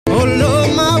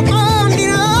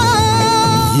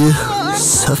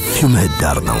ሰፊው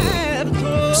ምህዳር ነው።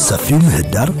 ሰፊው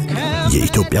ምህዳር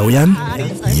የኢትዮጵያውያን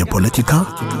የፖለቲካ፣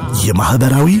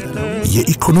 የማህበራዊ፣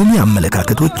 የኢኮኖሚ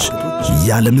አመለካከቶች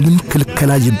ያለምንም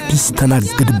ክልከላ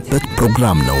የሚስተናገድበት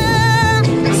ፕሮግራም ነው።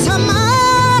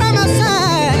 ሰማረ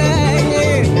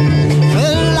መሰለኝ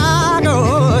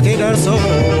ፍላጎት ይደርሶ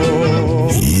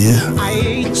ይህ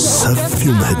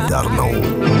ሰፊው ምህዳር ነው።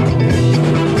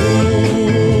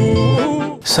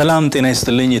 ሰላም ጤና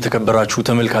ይስጥልኝ የተከበራችሁ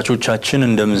ተመልካቾቻችን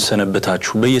እንደምን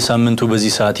ሰነበታችሁ። በየሳምንቱ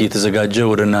በዚህ ሰዓት የተዘጋጀ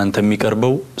ወደ እናንተ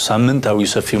የሚቀርበው ሳምንታዊ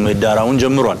ሰፊው ምህዳር አሁን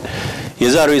ጀምሯል።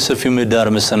 የዛሬው የሰፊው ምህዳር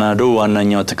መሰናዶ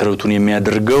ዋናኛው ትኩረቱን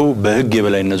የሚያደርገው በህግ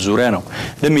የበላይነት ዙሪያ ነው።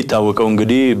 እንደሚታወቀው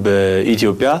እንግዲህ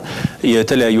በኢትዮጵያ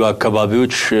የተለያዩ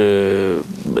አካባቢዎች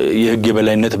የህግ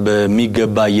የበላይነት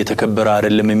በሚገባ እየተከበረ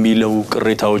አይደለም የሚለው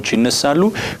ቅሬታዎች ይነሳሉ።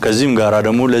 ከዚህም ጋር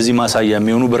ደግሞ ለዚህ ማሳያ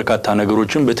የሚሆኑ በርካታ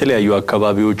ነገሮችን በተለያዩ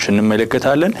አካባቢዎች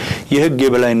እንመለከታለን። የህግ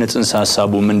የበላይነት ጽንሰ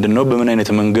ሐሳቡ ምንድነው? በምን አይነት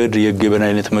መንገድ የህግ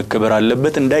የበላይነት መከበር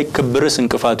አለበት? እንዳይከበርስ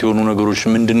እንቅፋት የሆኑ ነገሮች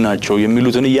ምንድናቸው?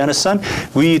 የሚሉትን እያነሳን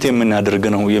ውይይት የምናደርግ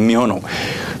ነው የሚሆነው።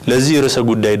 ለዚህ ርዕሰ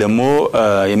ጉዳይ ደግሞ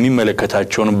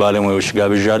የሚመለከታቸውን ባለሙያዎች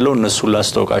ጋብዣለሁ። እነሱን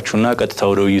ላስተዋውቃችሁና ቀጥታ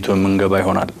ወደ ውይይቱ የምንገባ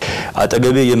ይሆናል።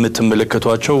 አጠገቤ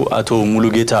የምትመለከቷቸው አቶ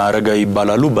ሙሉጌታ አረጋይ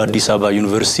ይባላሉ። በአዲስ አበባ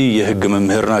ዩኒቨርሲቲ የህግ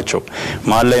መምህር ናቸው።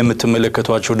 መሃል ላይ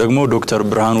የምትመለከቷቸው ደግሞ ዶክተር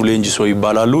ብርሃኑ ሌንጂሶ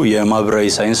ይባላሉ። የማህበራዊ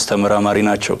ሳይንስ ተመራማሪ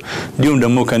ናቸው። እንዲሁም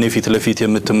ደግሞ ከኔ ፊት ለፊት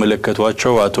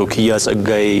የምትመለከቷቸው አቶ ኪያ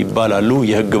ጸጋዬ ይባላሉ።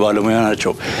 የህግ ባለሙያ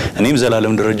ናቸው። እኔም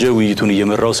ዘላለም ደረጀ ውይይቱን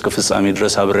እየመራው እስከ ፍጻሜ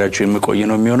ድረስ አብሬያችሁ የምቆይ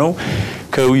ነው የሚሆነው።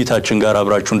 ከውይይታችን ጋር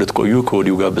አብራችሁ እንድትቆዩ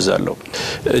ከወዲሁ ጋብዛለሁ።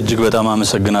 እጅግ በጣም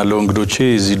አመሰግናለሁ እንግዶቼ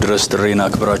እዚህ ድረስ ጥሬና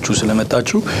አክብራችሁ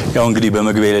ስለመጣችሁ። ያው እንግዲህ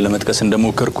በመግቢያ ላይ ለመጥቀስ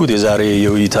እንደሞከርኩት የዛሬ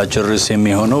የውይይታችን ርዕስ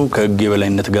የሚሆነው ከህግ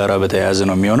የበላይነት ጋር በተያያዘ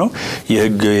ነው የሚሆነው።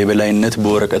 የህግ የበላይነት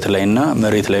በወረቀት ላይና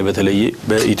መሬት ላይ በተለይ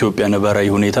በኢትዮጵያ ነባራዊ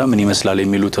ሁኔታ ምን ይመስላል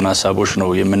የሚሉትን ሐሳቦች ነው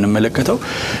የምንመለከተው።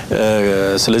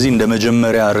 ስለዚህ እንደ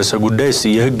መጀመሪያ ርዕሰ ጉዳይ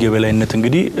የህግ የበላይነት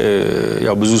እንግዲህ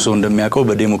ያው ብዙ ሰው እንደሚያውቀው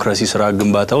በዲሞክራሲ ስራ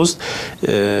ግንባታ ውስጥ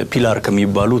ፒላር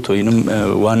ከሚባሉት ወይንም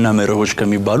ዋና መርሆች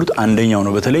ከሚባሉት አንደኛው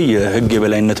ነው። በተለይ የህግ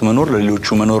የበላይነት መኖር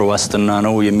ለሌሎቹ መኖር ዋስትና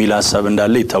ነው የሚል ሐሳብ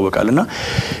እንዳለ ይታወቃልና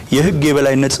የህግ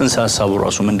የበላይነት ጽንሰ ሐሳቡ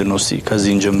ራሱ ምንድነው? እስቲ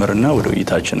ከዚህ እንጀምርና ወደ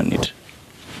ውይይታችን እንሂድ።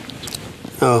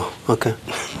 ኦኬ።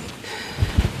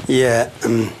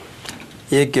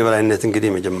 የህግ የበላይነት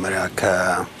እንግዲህ መጀመሪያ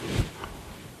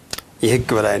የህግ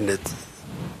የበላይነት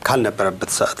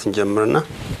ካልነበረበት ሰዓት እንጀምርና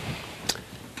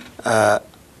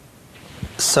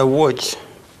ሰዎች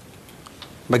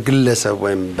በግለሰብ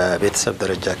ወይም በቤተሰብ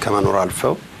ደረጃ ከመኖር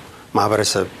አልፈው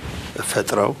ማህበረሰብ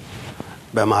ፈጥረው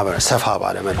በማህበረሰብ ሰፋ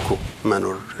ባለ መልኩ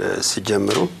መኖር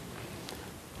ሲጀምሩ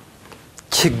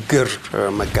ችግር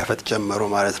መጋፈጥ ጀመሩ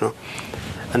ማለት ነው።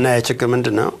 እና ያ ችግር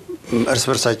ምንድነው? እርስ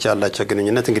በርሳቸው ያላቸው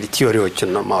ግንኙነት እንግዲህ ቲዮሪዎችን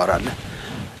ነው ማወራለን።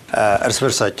 እርስ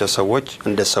በርሳቸው ሰዎች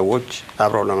እንደ ሰዎች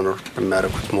አብረው ለመኖር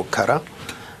በሚያደርጉት ሙከራ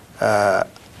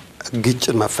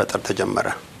ግጭት መፈጠር ተጀመረ።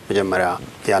 መጀመሪያ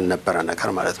ያልነበረ ነገር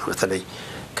ማለት ነው። በተለይ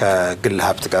ከግል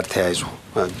ሀብት ጋር ተያይዞ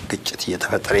ግጭት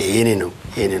እየተፈጠረ ይሄኔ ነው።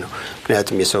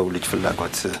 ምክንያቱም የሰው ልጅ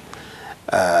ፍላጎት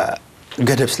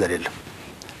ገደብ ስለሌለ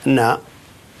እና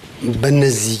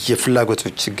በእነዚህ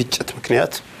የፍላጎቶች ግጭት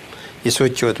ምክንያት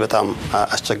የሰዎች ህይወት በጣም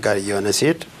አስቸጋሪ የሆነ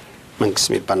ሲሄድ መንግስት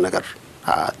የሚባል ነገር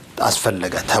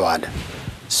አስፈለገ ተባለ።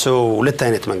 ሁለት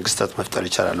አይነት መንግስታት መፍጠር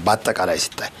ይቻላል በአጠቃላይ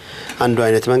ሲታይ። አንዱ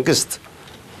አይነት መንግስት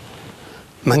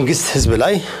ህዝብ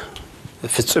ላይ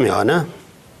ፍጹም የሆነ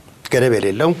ገደብ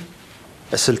የሌለው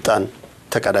ስልጣን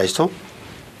ተቀዳጅቶ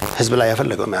ህዝብ ላይ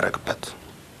ያፈለገው የሚያደርግበት፣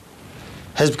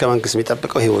 ህዝብ ከመንግስት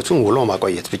የሚጠብቀው ህይወቱን ውሎ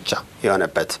ማቆየት ብቻ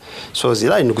የሆነበት። እዚህ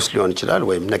ላይ ንጉስ ሊሆን ይችላል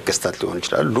ወይም ነገስታት ሊሆን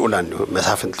ይችላል፣ ልዑላን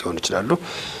መሳፍንት ሊሆን ይችላሉ።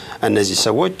 እነዚህ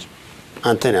ሰዎች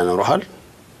አንተን ያኖሩሃል።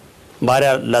 ባሪያ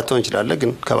ላትሆን ይችላል፣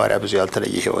 ግን ከባሪያ ብዙ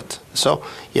ያልተለየ ህይወት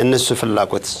የነሱ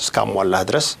ፍላጎት እስካሟላህ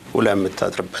ድረስ ውሎ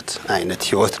የምታድርበት አይነት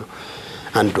ህይወት ነው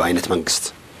አንዱ አይነት መንግስት።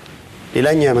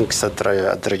 ሌላኛው የመንግስት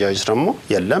አደረጃጀት ደግሞ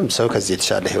የለም ሰው ከዚህ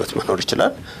የተሻለ ህይወት መኖር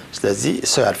ይችላል። ስለዚህ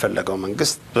ሰው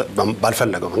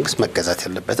ባልፈለገው መንግስት መገዛት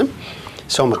የለበትም።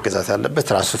 ሰው መገዛት ያለበት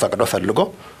ራሱ ፈቅዶ ፈልጎ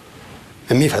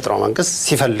የሚፈጥረው መንግስት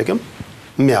ሲፈልግም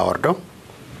የሚያወርደው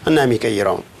እና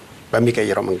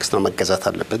በሚቀይረው መንግስት ነው መገዛት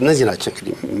አለበት። እነዚህ ናቸው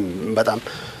እንግዲህ በጣም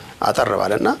አጠር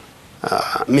ባለና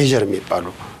ሜጀር የሚባሉ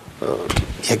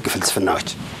የህግ ፍልስፍናዎች።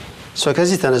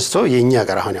 ከዚህ ተነስቶ የኛ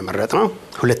ሀገር አሁን ያመረጥነው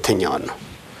ሁለተኛው ነው።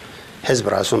 ህዝብ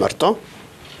ራሱ መርጦ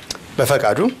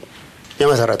በፈቃዱ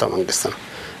የመሰረተው መንግስት ነው።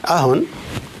 አሁን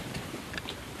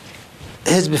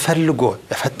ህዝብ ፈልጎ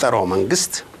የፈጠረው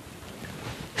መንግስት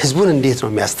ህዝቡን እንዴት ነው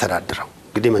የሚያስተዳድረው?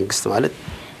 እንግዲህ መንግስት ማለት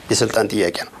የስልጣን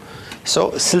ጥያቄ ነው።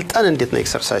 ስልጣን እንዴት ነው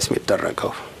ኤክሰርሳይዝ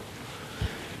የሚደረገው?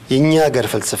 የኛ ሀገር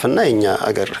ፍልስፍና የኛ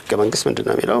ሀገር ህገ መንግስት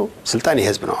ምንድነው የሚለው? ስልጣን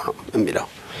የህዝብ ነው የሚለው።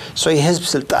 የህዝብ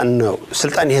ስልጣን ነው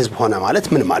ስልጣን የህዝብ ሆነ ማለት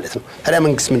ምን ማለት ነው ታዲያ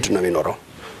መንግስት ምንድነው የሚኖረው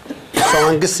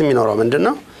መንግስት የሚኖረው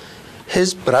ምንድነው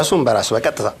ህዝብ ራሱን በራሱ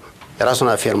በቀጥታ የራሱን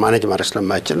አፌር ማኔጅ ማድረግ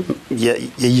ስለማይችል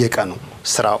የየቀኑ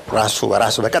ስራው ራሱ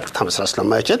በራሱ በቀጥታ መስራት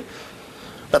ስለማይችል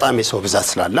በጣም የሰው ብዛት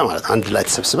ስላለ ማለት አንድ ላይ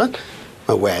ተሰብስበን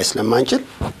መወያየት ስለማንችል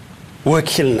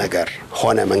ወኪል ነገር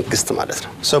ሆነ መንግስት ማለት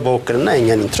ነው በወክልና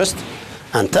የኛን ኢንትረስት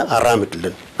አንተ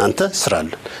አራምድልን አንተ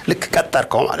ስራልን ልክ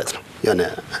ቀጠርከው ማለት ነው የሆነ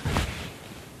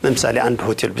ለምሳሌ አንድ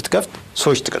ሆቴል ብትከፍት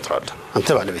ሰዎች ትቀጥራለህ አንተ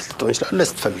ባለቤት ልትሆን ይችላል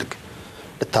ለስትፈልግ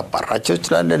ልታባራቸው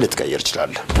ይችላል ልትቀይር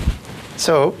ይችላል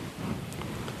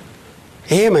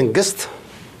ይሄ መንግስት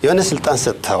የሆነ ስልጣን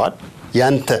ሰጥተዋል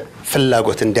ያንተ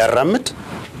ፍላጎት እንዲያራምድ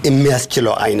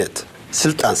የሚያስችለው አይነት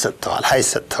ስልጣን ሰጥተዋል ኃይል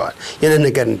ሰጥተዋል የነ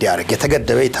ነገር እንዲያርግ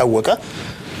የተገደበ የታወቀ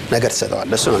ነገር ሰጥተዋል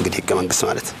ለሱ እንግዲህ ህገ መንግስት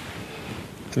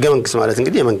ማለት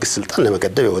እንግዲህ የመንግስት ስልጣን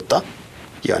ለመገደብ የወጣ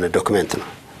የሆነ ዶክመንት ነው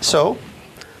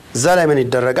እዛ ላይ ምን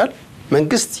ይደረጋል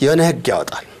መንግስት የሆነ ህግ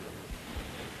ያወጣል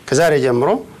ከዛሬ ጀምሮ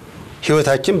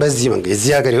ህይወታችን በዚህ መንገድ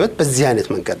የዚህ ሀገር ህይወት በዚህ አይነት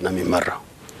መንገድ ነው የሚመራው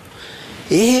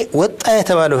ይሄ ወጣ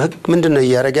የተባለው ህግ ምንድነው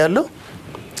ያያረጋ ያለው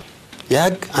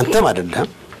ያግ አንተም አይደለም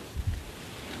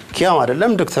ኪያም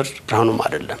አይደለም ዶክተር ብርሃኑም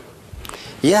አይደለም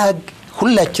ያግ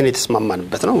ሁላችን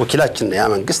የተስማማንበት ነው ወኪላችን ያ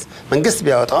መንግስት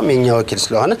ቢያወጣው የኛ ወኪል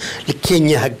ስለሆነ ለከኛ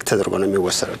ህግ ተደርጎ ነው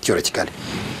የሚወሰደው ቲዮሬቲካሊ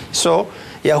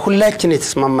ያ ሁላችን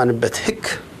የተስማማንበት ህግ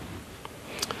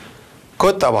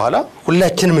ከወጣ በኋላ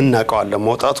ሁላችንም እናቀዋለን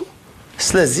መውጣቱ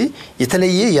ስለዚህ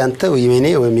የተለየ ያንተ ወይኔ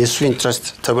ወይም የሱ ኢንትረስት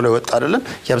ተብሎ ወጣ አይደለም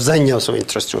ያብዛኛው ሰው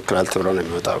ኢንትረስት ይወክላል ተብሎ ነው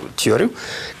የሚወጣው ቲዮሪው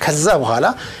ከዛ በኋላ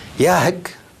ያ ህግ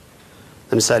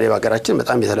ለምሳሌ በአገራችን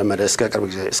በጣም የተለመደ እስከ ቅርብ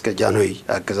ጊዜ እስከ ጃንሆይ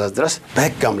አገዛዝ ድረስ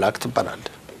በህግ አምላክ ትባላል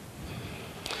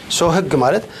ህግ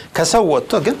ማለት ከሰው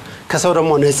ወጥቶ ግን ከሰው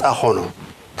ደግሞ ነፃ ሆኖ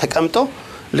ተቀምጦ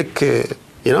ልክ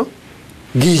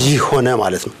ግዢ ሆነ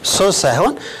ማለት ነው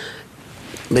ሳይሆን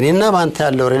በእኔና ባንተ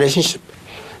ያለው ሪሌሽንሺፕ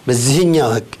በዚህኛው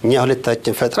ህግ እኛ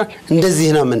ሁለታችን ፈጥረን እንደዚህ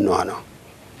ነው የምንሆነው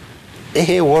ይሄ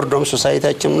ወርዶም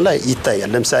ሶሳይቲያችን ላይ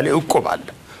ይታያል ለምሳሌ እቁብ አለ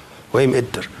ወይም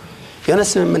እድር የሆነ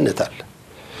ስምምነት አለ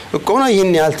እቁብ ነው ይሄን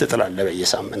ያህል ትጥላለ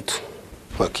በየሳምንቱ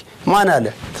ኦኬ ማን አለ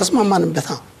ተስማማንበት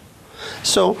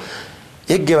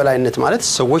የህግ የበላይነት ማለት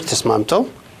ሰዎች ተስማምተው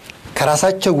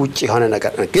ከራሳቸው ውጪ የሆነ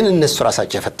ነገር ግን እነሱ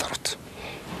ራሳቸው የፈጠሩት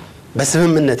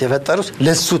በስምምነት የፈጠሩት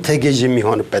ለሱ ተገዥ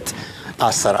የሚሆንበት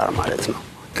አሰራር ማለት ነው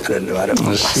ቀለል ባለ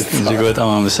እዚህ በጣም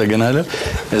አመሰግናለሁ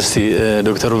እስቲ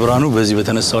ዶክተር ብርሃኑ በዚህ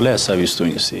በተነሳው ላይ ሐሳብ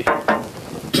ይስጡኝ እስቲ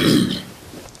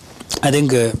I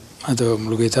think አቶ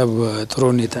ሙሉጌታ ጥሩ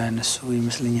ሁኔታ ያነሱ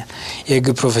ይመስለኛል የህግ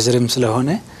ፕሮፌሰርም ስለሆነ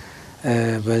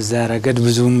በዛ ረገድ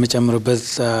ብዙም መጨመርበት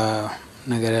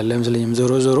ነገር ያለ ይመስለኛል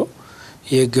ዞሮ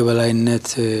የህግ በላይነት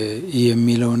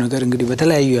የሚለው ነገር እንግዲህ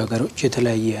በተለያዩ ሀገሮች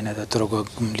የተለያየ አይነት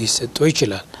አተረጓጉም ሊሰጠው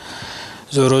ይችላል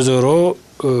ዞሮ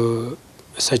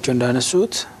እሳቸው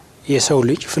እንዳነሱት የሰው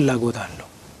ልጅ ፍላጎት አለው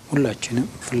ሁላችንም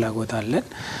ፍላጎት አለን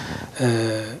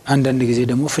አንዳንድ ጊዜ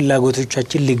ደግሞ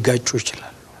ፍላጎቶቻችን ሊጋጩ ይችላሉ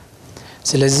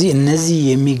ስለዚህ እነዚህ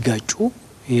የሚጋጩ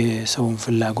የሰውን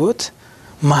ፍላጎት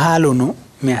መሃል ሆኖ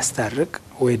የሚያስታርቅ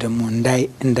ወይ ደግሞ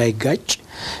እንዳይጋጭ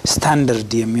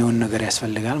ስታንዳርድ የሚሆን ነገር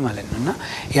ያስፈልጋል ማለት ነውና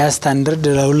ያ ስታንዳርድ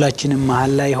ለሁላችንም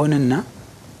መሃል ላይ ሆነና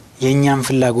የኛም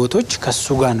ፍላጎቶች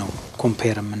ከሱ ጋር ነው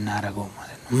ኮምፔር የምናደርገው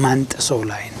ማለት ነው ማንጠሰው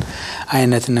ላይ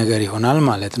አይነት ነገር ይሆናል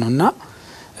ማለት ነውና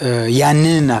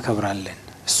ያንን እናከብራለን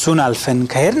እሱን አልፈን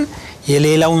ከሄድን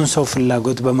የሌላውን ሰው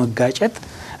ፍላጎት በመጋጨት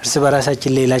እርስ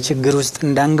በራሳችን ሌላ ችግር ውስጥ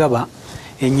እንዳንገባ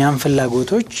የኛን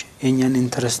ፍላጎቶች የኛን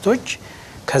ኢንትረስቶች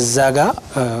ከዛ ጋር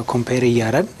ኮምፔር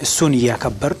ያያረን እሱን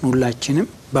ያከበርን ሁላችንም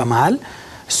በመሃል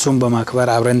እሱን በማክበር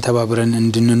አብረን ተባብረን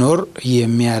እንድንኖር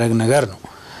የሚያረግ ነገር ነው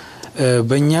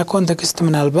በእኛ ኮንቴክስት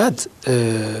ምናልባት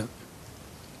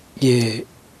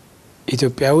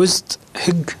የኢትዮጵያ ውስጥ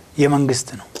ህግ የመንግስት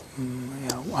ነው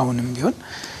ያው አሁንም ቢሆን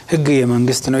ህግ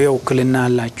የመንግስት ነው የውክልና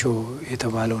አላቸው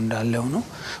የተባለው እንዳለው ነው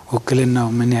ውክልናው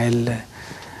ምን ያህል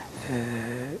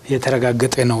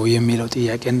የተረጋገጠ ነው የሚለው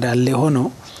ጥያቄ እንዳለ ሆኖ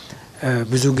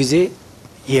ብዙ ጊዜ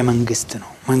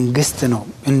መንግስት ነው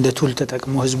እንደ ቱል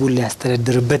ተጠቅሞ ህዝቡን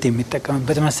ሊያስተዳድርበት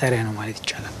የሚጠቀምበት መሳሪያ ነው ማለት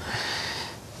ይቻላል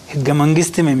ህገ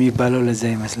መንግስትም የሚባለው ለዛ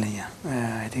ይመስለኛል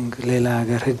አይ ቲንክ ሌላ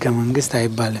ሀገር ህገ መንግስት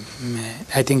አይባልም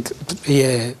አይ ቲንክ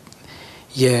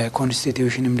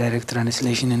የኮንስቲቲዩሽንም ዳይሬክት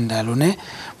ትራንስሌሽን እንዳልሆነ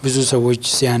ብዙ ሰዎች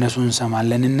ሲያነሱ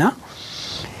እንሰማለንና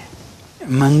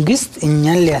መንግስት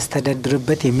እኛን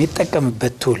ሊያስተዳድርበት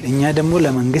የሚጠቀምበት ቱል እኛ ደግሞ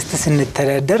ለመንግስት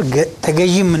ስንተዳደር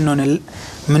ተገዢ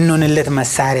ምንሆንለት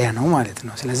መሳሪያ ነው ማለት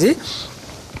ነው ስለዚህ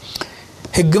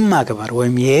ህግ ማክበር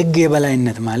ወይም የህግ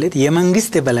የበላይነት ማለት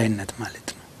የመንግስት የበላይነት ማለት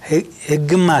ነው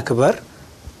ህግ ማክበር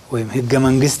ወይም ህገ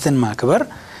መንግስትን ማክበር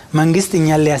መንግስት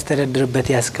እኛን ሊያስተዳድርበት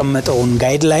ያስቀመጠውን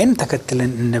ጋይድላይን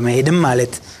ተከትለን እንደመሄድም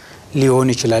ማለት ሊሆን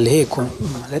ይችላል ይሄ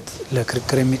ማለት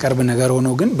ለክርክር የሚቀርብ ነገር ሆኖ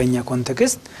ግን በእኛ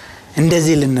ኮንቴክስት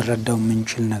እንደዚህ ልንረዳው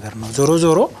የምንችል ነገር ነው ዞሮ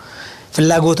ዞሮ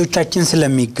ፍላጎቶቻችን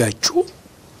ስለሚጋጩ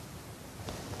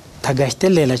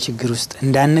ተጋጭተን ሌላ ችግር ውስጥ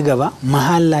እንዳንገባ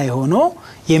መሃል ላይ ሆኖ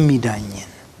የሚዳኘን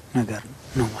ነገር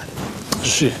ነው ማለት ነው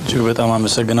እሺ እጅግ በጣም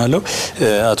አመሰግናለሁ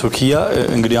አቶ ኪያ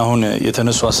እንግዲህ አሁን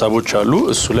የተነሱ ሐሳቦች አሉ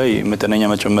እሱ ላይ መጠነኛ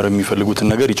መጨመር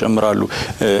የሚፈልጉትን ነገር ይጨምራሉ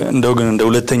እንደው ግን እንደ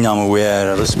ሁለተኛ መወያያ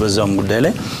ርዕስ በዛም ጉዳይ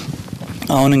ላይ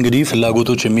አሁን እንግዲህ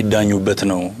ፍላጎቶች የሚዳኙበት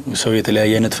ነው ሰው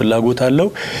የተለያየ አይነት ፍላጎት አለው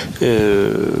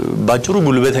ባጭሩ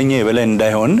ጉልበተኛ የበላይ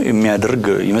እንዳይሆን የሚያደርግ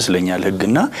ይመስለኛል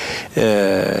ህግና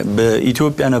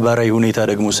በኢትዮጵያ ነባራዊ ሁኔታ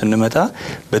ደግሞ ስንመጣ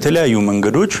በተለያዩ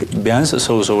መንገዶች ቢያንስ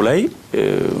ሰው ላይ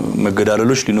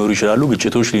መገዳደሎች ሊኖሩ ይችላሉ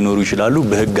ግጭቶች ሊኖሩ ይችላሉ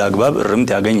በህግ አግባብ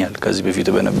እርምት ያገኛል ከዚህ በፊት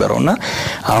በነበረውና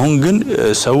አሁን ግን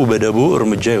ሰው በደቦ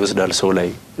እርምጃ ይወስዳል ሰው ላይ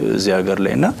እዚህ ሀገር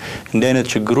ላይና እንደ አይነት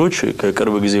ችግሮች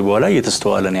ከቅርብ ጊዜ በኋላ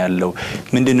እየተስተዋለን ያለው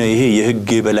ምንድነው ይሄ የህግ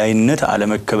በላይነት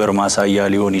አለመከበር ማሳያ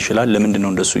ሊሆን ይችላል ለምንድነው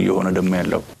እንደሱ እየሆነ ደሞ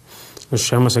ያለው እሺ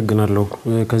አመሰግናለሁ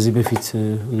ከዚህ በፊት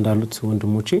እንዳሉት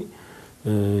ወንድሞቼ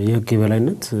የህግ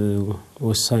በላይነት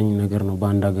ወሳኝ ነገር ነው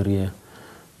በአንድ ሀገር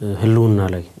የህልውና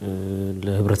ላይ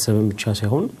ለህብረተሰብም ብቻ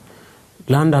ሳይሆን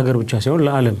ለአንድ ሀገር ብቻ ሳይሆን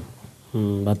ለዓለም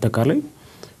በአጠቃላይ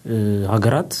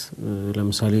ሀገራት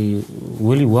ለምሳሌ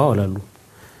ውል ይዋዋላሉ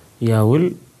ያ ውል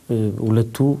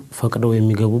ሁለቱ ፈቅደው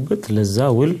የሚገቡበት ለዛ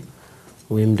ውል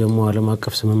ወይም ደግሞ ዓለም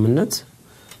አቀፍ ስምምነት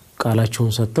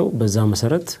ቃላቸውን ሰጥተው በዛ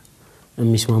መሰረት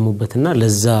የሚስማሙበትና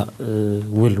ለዛ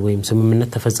ውል ወይም ስምምነት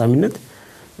ተፈጻሚነት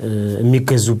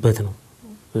የሚገዙበት ነው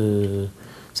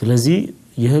ስለዚህ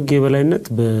የህግ የበላይነት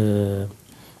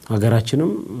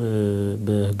በሀገራችንም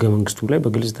በህገ መንግስቱ ላይ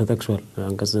በግልጽ ተጠቅሷል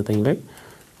አንቀጽ 9 ላይ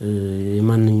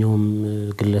የማንኛውም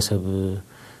ግለሰብ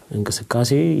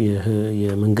እንቅስቃሴ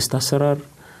የመንግስት አሰራር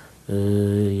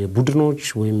የቡድኖች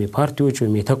ወይም የፓርቲዎች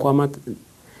ወይም የተቋማት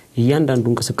እያንዳንዱ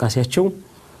እንቅስቃሴያቸው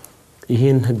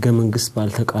ይሄን ህገ መንግስት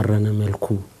ባልተቃረነ መልኩ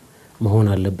መሆን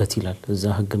አለበት ይላል እዛ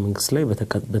ህገ መንግስት ላይ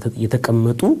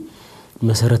የተቀመጡ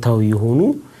መሰረታዊ የሆኑ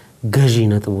ገዢ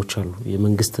ነጥቦች አሉ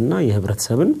የመንግስትና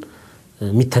የህብረተሰብን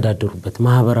የሚተዳደሩበት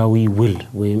ማህበራዊ ውል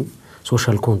ወይም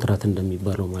ሶሻል ኮንትራክት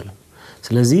እንደሚባለው ማለት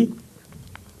ስለዚህ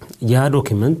ያ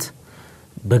ዶክመንት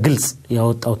በግልጽ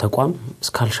ያወጣው ተቋም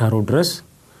እስካልሻረው ድረስ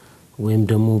ወይም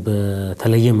ደግሞ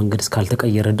በተለየ መንገድ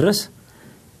እስካልተቀየረ ድረስ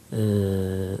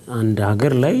አንድ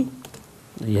ሀገር ላይ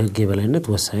የህግ የበላይነት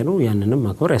ወሳኝ ነው ያንንም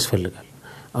ማክበር ያስፈልጋል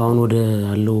አሁን ወደ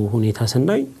ያለው ሁኔታ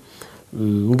ስናይ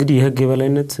እንግዲህ የህግ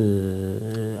የበላይነት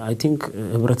አይ ቲንክ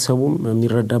ህብረተሰቡም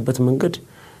የሚረዳበት መንገድ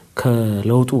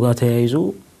ከለውጡ ጋር ተያይዞ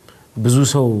ብዙ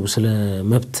ሰው ስለ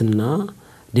መብትና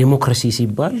ዴሞክራሲ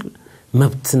ሲባል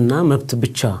መብትና መብት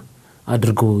ብቻ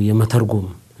አድርጎ የመተርጎም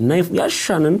እና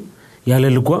ያሻንን ያለ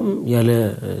ልጓም ያለ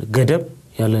ገደብ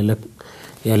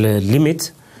ያለ ሊሚት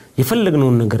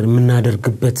የፈለግነውን ነገር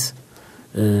የምናደርግበት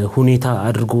ሁኔታ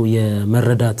አድርጎ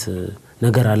የመረዳት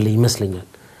ነገር አለ ይመስለኛል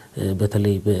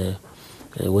በተለይ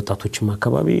በወጣቶችም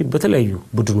አካባቢ በተለያዩ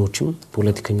ቡድኖችም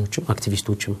ፖለቲከኞችም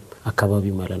አክቲቪስቶችም አካባቢ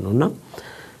ማለት ነውና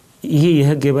ይሄ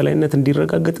የህግ የበላይነት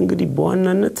እንዲረጋገጥ እንግዲህ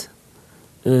በዋናነት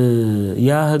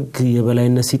ያ ህግ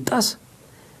የበላይነት ሲጣስ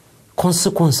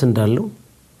ኮንሲኩዌንስ እንዳለው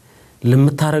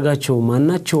ለምታረጋቸው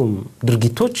ማናቸውም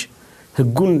ድርጊቶች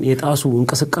ህጉን የጣሱ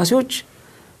እንቅስቃሴዎች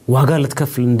ዋጋ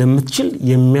ልትከፍል እንደምትችል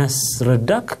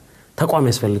የሚያስረዳክ ተቋም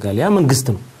ያስፈልጋል ያ መንግስት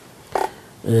ነው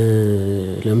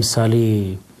ለምሳሌ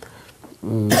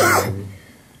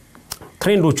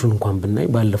ትሬንዶቹን እንኳን ብናይ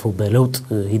ባለፈው በለውጥ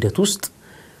ሂደት ውስጥ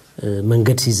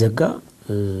መንገድ ሲዘጋ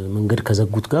መንገድ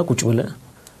ከዘጉት ጋር ቁጭ ብለ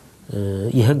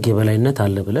የህግ የበላይነት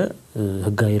አለ ብለ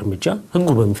ህጋዊ እርምጃ ህጉ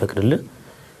በሚፈቅድልህ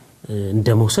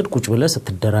እንደመውሰድ ቁጭ ብለ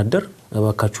ስትደራደር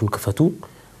አባካቹን ክፈቱ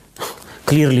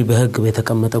ክሊርሊ በህግ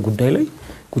በተቀመጠ ጉዳይ ላይ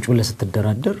ቁጭ ብለ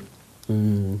ስትደራደር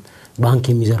ባንክ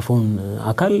የሚዘርፈውን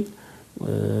አካል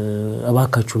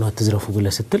አባካቹን አትዝረፉ ብለ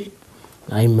ስትል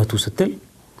አይመቱ ስትል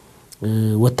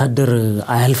ወታደር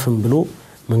አያልፍም ብሎ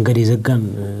መንገድ የዘጋን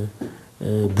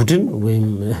ቡድን ወይም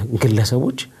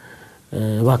ግለሰቦች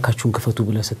አባካቹን ክፈቱ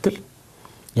ብለ ስትል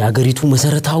የሀገሪቱ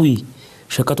መሰረታዊ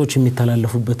ሸቀጦች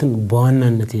የሚተላለፉበትን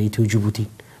በዋናነት የኢትዮ ጅቡቲ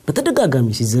በተደጋጋሚ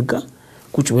ሲዘጋ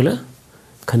ቁጭ ብለ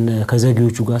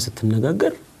ከዘጊዎቹ ጋር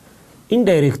ስትነጋገር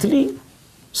ኢንዳይሬክትሊ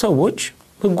ሰዎች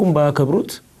ህጉን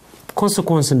ባያከብሩት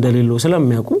ኮንሲኩዌንስ እንደሌለው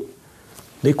ስለሚያውቁ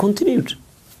they continued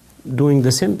doing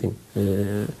the same thing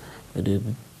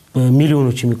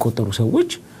በሚሊዮኖች የሚቆጠሩ ሰዎች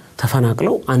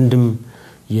ተፈናቅለው አንድም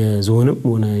የዞንም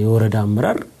ሆነ የወረዳ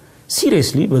አመራር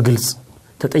ሲሪየስሊ በግልጽ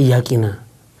ተጠያቂና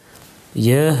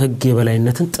የህግ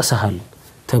የበላይነትን ጥሰሃል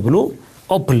ተብሎ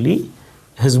ኦፕንሊ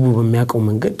ህዝቡ በሚያቀው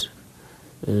መንገድ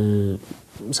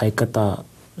ሳይቀጣ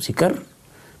ሲቀር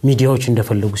ሚዲያዎች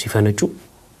እንደፈለጉ ሲፈነጩ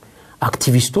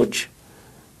አክቲቪስቶች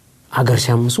አገር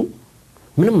ሲያምሱ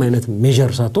ምንም አይነት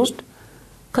ሜጀር ሳትወስድ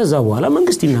ከዛ በኋላ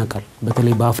መንግስት ይናቃል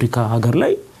በተለይ በአፍሪካ ሀገር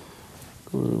ላይ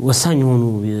ወሳኝ ሆኑ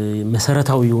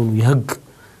መሰረታዊ ሆኑ የህግ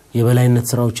የበላይነት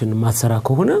ስራዎችን ማትሰራ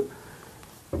ከሆነ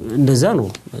እንደዛ ነው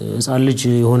ህፃን ልጅ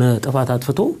የሆነ ጥፋት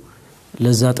አጥፍቶ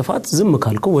ለዛ ጥፋት ዝም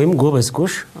ካልከው ወይም ጎበዝ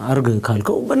ጎሽ አርግ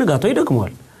ካልከው በነጋታው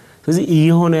ይደግመዋል ስለዚህ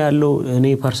ይሆነ ያለው እኔ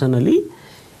ፐርሰናሊ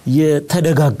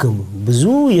የተደጋገሙ ብዙ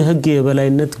የህግ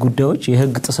የበላይነት ጉዳዮች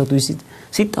የህግ ጥሰቶች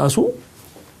ሲጣሱ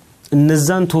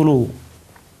እነዛን ቶሎ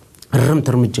እርምት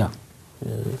እርምጃ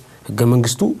ህገ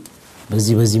መንግስቱ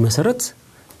በዚህ መሰረት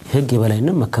ህግ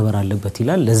የበላይነት መከበር አለበት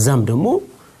ይላል ለዛም ደግሞ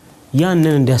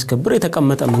ያንን እንዲያስከብር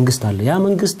የተቀመጠ መንግስት አለ ያ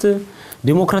መንግስት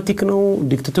ዲሞክራቲክ ነው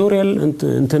ዲክታቶሪያል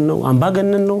እንትን ነው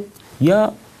አምባገነን ነው ያ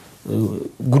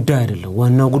ጉዳይ አይደለም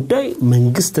ዋናው ጉዳይ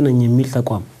መንግስት ነኝ የሚል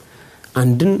ተቋም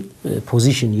አንድን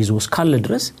ፖዚሽን ይዞ እስካለ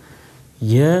ድረስ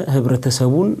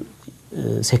የህብረተሰቡን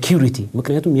ሴኩሪቲ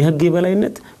ምክንያቱም የህግ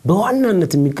የበላይነት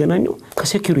በዋናነት የሚገናኘው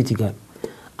ከሴኩሪቲ ጋር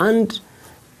አንድ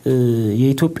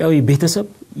የኢትዮጵያዊ ቤተሰብ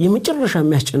የመጨረሻ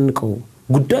የሚያስጨንቀው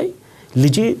ጉዳይ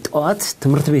ልጄ ጧት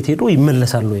ትምህርት ቤት ሄዶ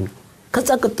ይመለሳል ወይ ነው ከዛ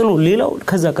ቀጥሎ ሌላው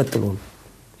ከዛ ቀጥሎ ነው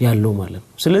ያለው ማለት ነው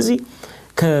ስለዚህ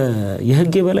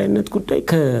የህግ የበላይነት ጉዳይ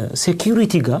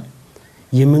ከሴኩሪቲ ጋር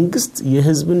የመንግስት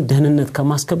የህዝብን ደህንነት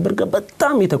ከማስከበር ጋር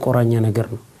በጣም የተቆራኘ ነገር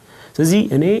ነው ስለዚህ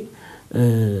እኔ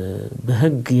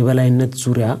በህግ የበላይነት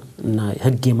ዙሪያ እና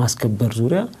ህግ የማስከበር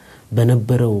ዙሪያ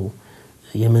በነበረው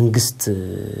የመንግስት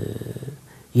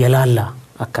የላላ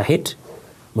አካሄድ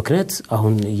ምክንያት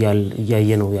አሁን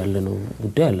ያየነው ያለነው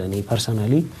ጉዳይ አለ እኔ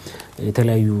ፐርሰናሊ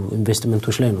የተለያዩ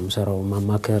ኢንቨስትመንቶች ላይ ነው የምሰራው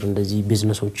ማማከር እንደዚህ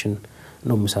ቢዝነሶችን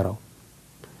ነው የምሰራው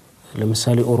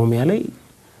ለምሳሌ ኦሮሚያ ላይ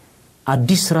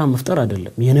አዲስ ስራ መፍጠር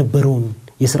አይደለም የነበረውን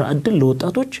የስራ እድል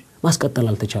ለወጣቶች ማስቀጠል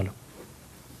አልተቻለም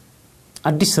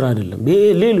አዲስ ስራ አይደለም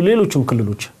ሌሎችም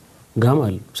ክልሎች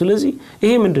ጋማል ስለዚህ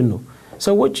ይሄ ምንድነው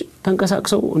ሰዎች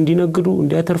ተንቀሳቅሰው እንዲነግዱ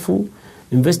እንዲያተርፉ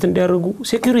ኢንቨስት እንዲያደርጉ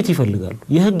ሴኩሪቲ ይፈልጋሉ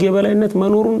የህግ የበላይነት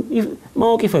መኖሩን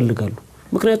ማወቅ ይፈልጋሉ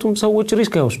ምክንያቱም ሰዎች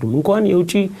ሪስክ አይወስዱም እንኳን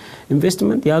የውጪ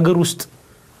ኢንቨስትመንት የሀገር ውስጥ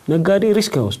ነጋዴ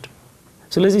ሪስክ አይወስድ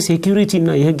ስለዚህ ሴኩሪቲ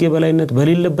እና የህግ የበላይነት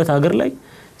በሌለበት ሀገር ላይ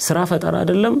ስራ ፈጠራ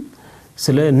አይደለም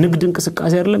ስለ ንግድ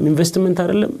እንቅስቃሴ አይደለም ኢንቨስትመንት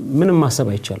አይደለም ምንም ማሰብ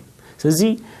አይቻልም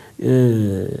ስለዚህ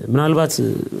ምናልባት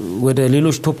ወደ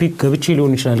ሌሎች ቶፒክ ገብቼ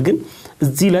ሊሆን ይችላል ግን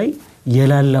እዚህ ላይ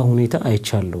የላላ ሁኔታ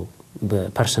አይቻለው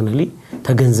በፐርሰናሊ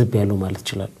ተገንዝብ ያለው ማለት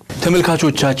ይችላል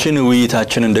ተመልካቾቻችን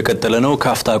ውይይታችን እንደቀጠለ ነው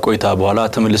ካፍታ ቆይታ በኋላ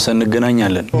ተመልሰን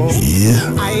እንገናኛለን ይህ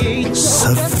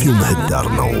ሰፊው ምህዳር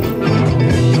ነው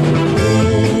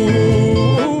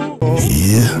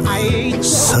ይህ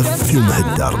ሰፊው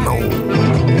ምህዳር ነው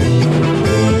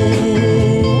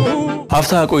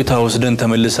አፍታ ቆይታ ወስደን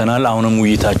ተመልሰናል አሁንም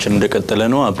ውይይታችን እንደቀጠለ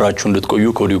ነው አብራችሁ እንድትቆዩ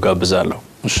ኮዲው ጋብዛለሁ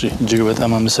እሺ እጅግ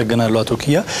በጣም አመሰግናለሁ አቶ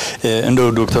ኪያ እንደው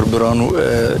ዶክተር ብራኑ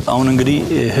አሁን እንግዲህ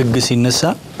ህግ ሲነሳ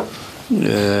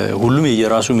ሁሉም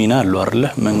የየራሱ ሚና አለው አይደለ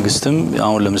መንግስትም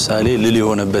አሁን ለምሳሌ ልል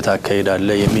የሆነበት አካሄድ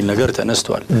አለ የሚል ነገር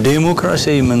ተነስቷል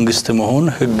ዴሞክራሲያዊ መንግስት መሆን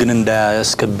ህግን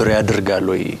እንዳያስከብር ያደርጋል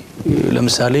ወይ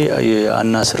ለምሳሌ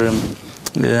አናስርም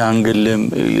አንገልም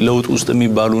ለውጥ ውስጥ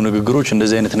የሚባሉ ንግግሮች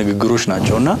እንደዚህ አይነት ንግግሮች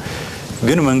ናቸውና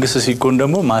ግን መንግስት ሲቆን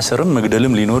ደግሞ ማሰርም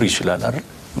መግደልም ሊኖር ይችላል አይደል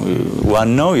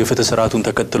ዋናው የፍትህ ስርዓቱን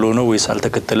ተከትሎ ነው ወይስ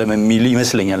አልተከተለም የሚል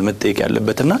ይመስለኛል መጠየቅ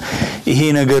ያለበትና ይሄ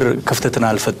ነገር ክፍተትን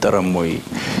አልፈጠረም ወይ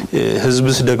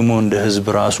ህዝብስ ደግሞ እንደ ህዝብ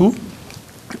ራሱ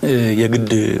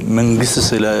የግድ መንግስት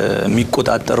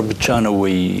ስለሚቆጣጠር ብቻ ነው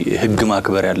ወይ ህግ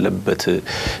ማክበር ያለበት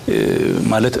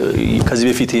ማለት ከዚህ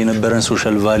በፊት የነበረን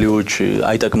ሶሻል ቫልዩዎች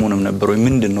አይጠቅሙንም ነበር ወይ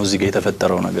ምንድነው እዚህ ጋር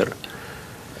የተፈጠረው ነገር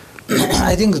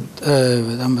I think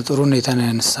በጣም ጥሩ ሁኔታ ነው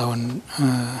ያነሳውን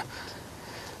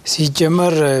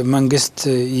ሲጀመር መንግስት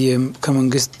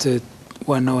ከመንግስት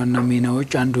ዋና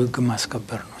ሚናዎች አንዱ ህግ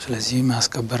ማስከበር ነው ስለዚህ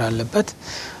ማስከበር አለበት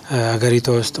ሀገሪቷ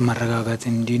ውስጥ መረጋጋት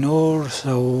እንዲኖር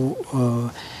ሰው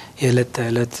የዕለት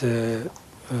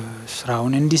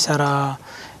ስራውን እንዲሰራ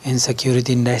ኢንሴኩሪቲ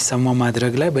እንዳይሰማ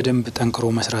ማድረግ ላይ በደንብ ጠንክሮ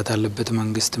መስራት አለበት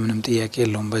መንግስት ምንም ጥያቄ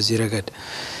የለውም በዚህ ረገድ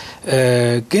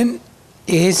ግን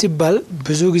ይሄ ሲባል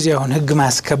ብዙ ጊዜ አሁን ህግ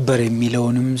ማስከበር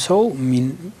የሚለውንም ሰው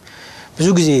ብዙ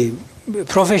ጊዜ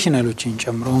ፕሮፌሽናሎችን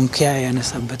ጨምሮ እንኪያ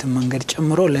ያነሳበት መንገድ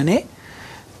ጨምሮ ለኔ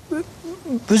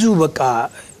ብዙ በቃ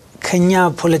ከኛ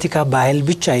ፖለቲካ ባህል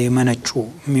ብቻ የመነጩ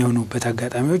የሚሆኑበት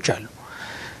አጋጣሚዎች አሉ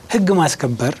ህግ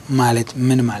ማስከበር ማለት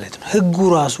ምን ማለት ነው ህጉ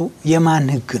ራሱ የማን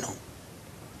ህግ ነው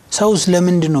ሰውስ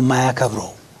ለምንድነው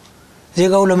ማያከብረው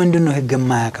ዜጋው ለምንድነው ህግ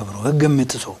ማያከብረው ህግ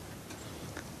ምጥሰው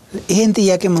ይሄን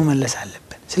ጥያቄ መመለስ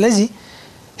አለበት ስለዚህ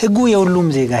ህጉ የሁሉም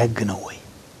ዜጋ ህግ ነው ወይ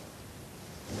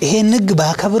ይሄ ንግ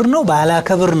ባከብር ነው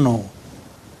ባላከብር ነው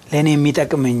ለኔ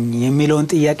የሚጠቅመኝ የሚለውን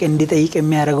ጥያቄ እንዲጠይቅ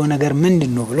የሚያደርገው ነገር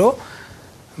ምንድነው ብሎ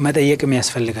መጠየቅም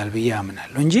ያስፈልጋል ብዬ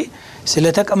አምናለሁ እንጂ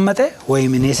ስለተቀመጠ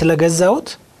ወይም እኔ ስለገዛውት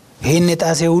ይሄን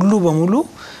የጣሴ ሁሉ በሙሉ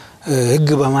ህግ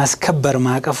በማስከበር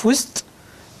ማቀፍ ውስጥ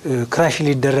ክራሽ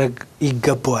ሊደረግ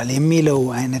ይገባዋል የሚለው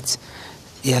አይነት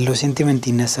ያለው ሴንቲሜንት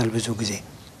ይነሳል ብዙ ጊዜ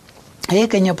ይሄ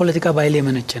ከኛ ፖለቲካ ባይል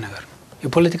የመነጨ ነገር ነው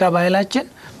የፖለቲካ ባይላችን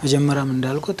መጀመሪያም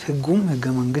እንዳልኩት ህጉም ህገ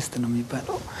መንግስት ነው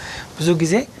የሚባለው ብዙ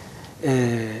ጊዜ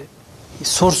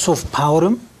ሶርስ ኦፍ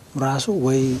ፓወርም ራሱ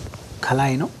ወይ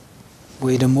ከላይ ነው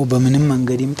ወይ ደግሞ በምንም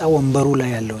መንገድ ይምጣ ወንበሩ ላይ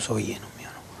ያለው ሰውዬ ነው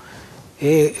የሚሆነው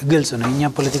ይሄ ግልጽ ነው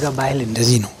እኛ ፖለቲካ ባይል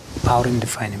እንደዚህ ነው ፓወርን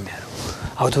ዲፋይን የሚያደርገው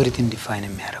አውቶሪቲን ዲፋይን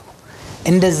የሚያደርገው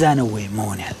እንደዛ ነው ወይ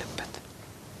መሆን ያለበት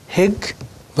ህግ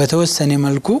በተወሰነ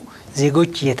መልኩ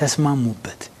ዜጎች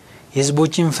የተስማሙበት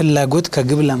የህዝቦችን ፍላጎት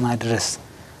ከግብ ለማድረስ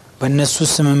በእነሱ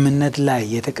ስምምነት ላይ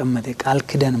የተቀመጠ ቃል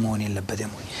ክደን መሆን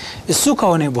የለበትም ወይ እሱ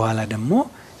ከሆነ በኋላ ደግሞ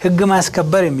ህግ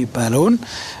ማስከበር የሚባለውን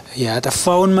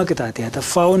ያጠፋውን መቅጣት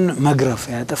ያጠፋውን መግረፍ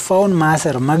ያጠፋውን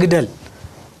ማሰር መግደል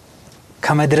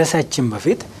ከመድረሳችን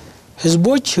በፊት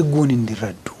ህዝቦች ህጉን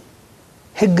እንዲረዱ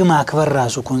ህግ ማክበር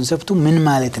ራሱ ኮንሰፕቱ ምን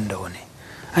ማለት እንደሆነ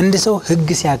አንድ ሰው ህግ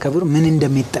ሲያከብር ምን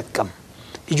እንደሚጠቀም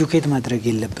ኤጁኬት ማድረግ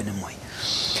የለብንም ወይ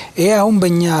ይሄ አሁን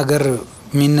በእኛ ሀገር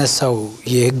የሚነሳው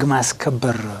የህግ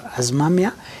ማስከበር አዝማሚያ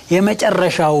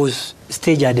የመጨረሻው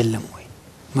ስቴጅ አይደለም ወይ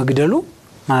መግደሉ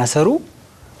ማሰሩ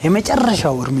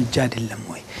የመጨረሻው እርምጃ አይደለም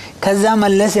ወይ ከዛ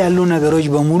መለስ ያሉ ነገሮች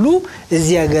በሙሉ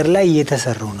እዚህ ሀገር ላይ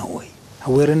እየተሰሩ ነው ወይ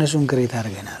አዌርነሱን ክሬት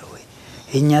አድርገናል ወይ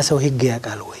እኛ ሰው ህግ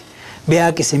ያውቃል ወይ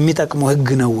ቢያቅስ የሚጠቅመው ህግ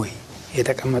ነው ወይ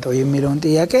የተቀመጠው የሚለውን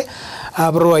ጥያቄ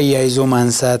አብሮ አያይዞ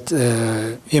ማንሳት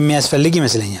የሚያስፈልግ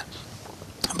ይመስለኛል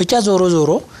ብቻ ዞሮ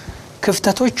ዞሮ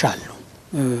ክፍተቶች አሉ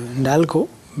እንዳልከው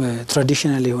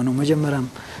ትራዲሽናል የሆነው መጀመሪያም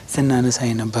ስናነሳ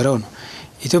የነበረው ነው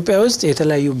ኢትዮጵያ ውስጥ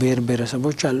የተለያዩ ብሔር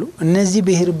ብሔረሰቦች አሉ እነዚህ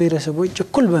ብሔር ብሔረሰቦች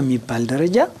እኩል በሚባል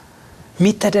ደረጃ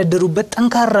የሚተዳደሩበት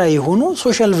ጠንካራ የሆኑ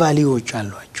ሶሻል ቫልዩዎች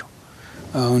አሏቸው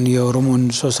አሁን የኦሮሞን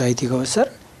ሶሳይቲ ከወሰር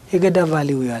የገዳ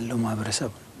ቫልዩ ያለው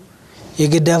ማህበረሰብ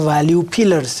የገዳ ቫልዩ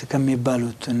ፒለርስ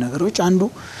ከሚባሉት ነገሮች አንዱ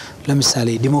ለምሳሌ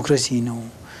ዲሞክራሲ ነው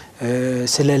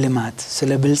ስለ ልማት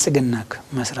ስለ ብልጽግና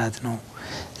መስራት ነው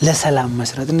ለሰላም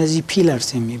መስራት እነዚህ ፒለርስ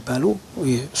የሚባሉ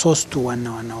ሶስቱ ዋና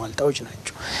ዋና ዋልታዎች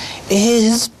ናቸው ይሄ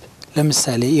ህዝብ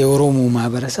ለምሳሌ የኦሮሞ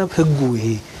ማህበረሰብ ህጉ ይሄ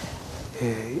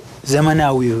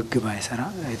ዘመናዊ ህግ ባይሰራ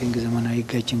አይ ቲንክ ዘመናዊ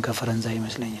ህጋችን ከፈረንሳይ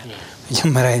ይመስለኛል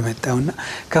መጀመሪያ የመጣውና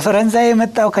ከፈረንሳይ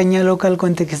የመጣው ከኛ ሎካል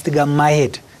ኮንቴክስት ጋር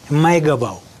ማይሄድ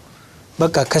የማይገባው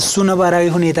በቃ ከሱ ነባራዊ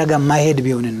ሁኔታ ጋር ማይሄድ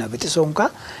ቢሆንና በጥሶ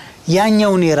እንኳን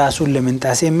ያኛውን የራሱን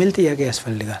ለምንጣስ የሚል ጥያቄ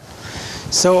ያስፈልጋል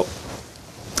ሶ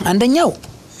አንደኛው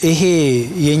ይሄ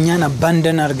የኛን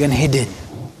አባንደን አርገን ሄደን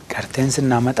ካርቴንስ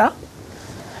እናመጣ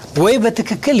ወይ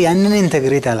በትክክል ያንን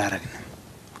ኢንተግሬት አላረግንም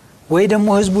ወይ ደግሞ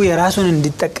ህዝቡ የራሱን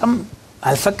እንዲጠቀም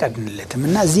አልፈቀድንለትም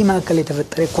እና እዚህ ማከለ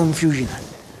የተፈጠረ ኮንፊውዥን አለ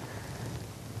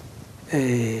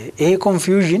ይሄ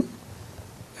ኮንፊውዥን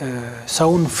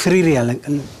ሰውን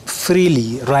ፍሪሊ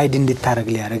ራይድ እንድታረግ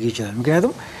ሊያረግ ይችላል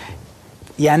ምክንያቱም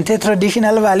ያንተ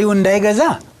ትራዲሽናል ቫልዩ እንዳይገዛ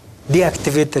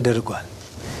ዲአክቲቬት ተደርጓል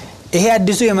ይሄ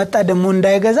አዲሱ የመጣ ደግሞ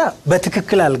እንዳይገዛ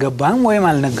በትክክል አልገባም ወይም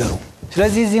አልነገሩም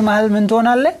ስለዚህ እዚህ መሃል ምን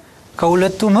ትሆናለህ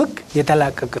ከሁለቱም ህግ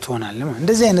የተላቀቅ ትሆናለህ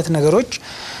እንደዚህ አይነት ነገሮች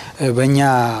በእኛ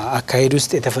አካሄድ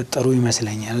ውስጥ የተፈጠሩ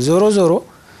ይመስለኛል ዞሮ ዞሮ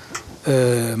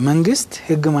መንግስት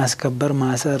ህግ ማስከበር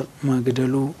ማሰር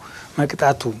መግደሉ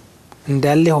መቅጣቱ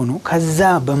እንዳለ ሆኖ ከዛ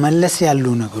በመለስ ያሉ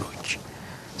ነገሮች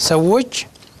ሰዎች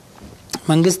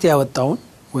መንግስት ያወጣውን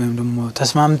ወይም ደግሞ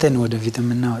ተስማምተን ወደፊት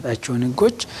እናወጣቸውን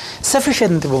ህጎች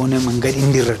ሰፊሸንት በሆነ መንገድ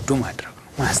እንዲረዱ ማድረግ ነው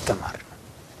ማስተማር ነው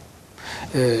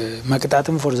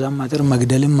መቅጣትም ፎርዛም ማተር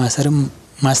መግደልም ማሰርም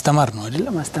ማስተማር ነው አይደል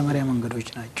ማስተማሪያ መንገዶች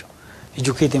ናቸው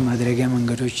ኤጁኬት ማድረጊያ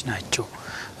መንገዶች ናቸው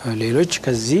ሌሎች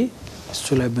ከዚህ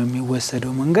እሱ ላይ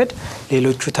በሚወሰደው መንገድ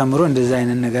ሌሎቹ ተምሮ እንደዛ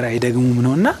አይነት ነገር አይደግሙም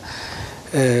ነውና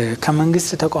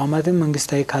ከመንግስት ተቋማትም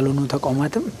መንግስታዊ ካልሆኑ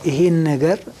ተቋማትም ይሄን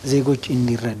ነገር ዜጎች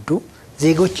እንዲረዱ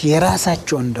ዜጎች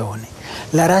የራሳቸው እንደሆነ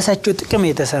ለራሳቸው ጥቅም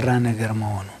የተሰራ ነገር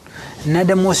መሆኑ እና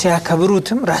ደግሞ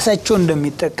ሲያከብሩትም ራሳቸው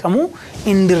እንደሚጠቀሙ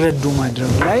እንዲረዱ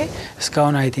ማድረግ ላይ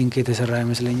እስካሁን አይ ቲንክ የተሰራ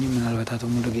አይመስለኝም ምናልባት አቶ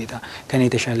ሙሉጌታ ከኔ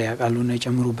ተሻለ ያቃሉና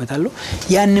ይጨምሩበታል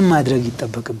ያንን ማድረግ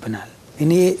ይተበቅብናል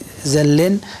እኔ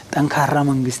ዘለን ጠንካራ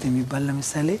መንግስት የሚባል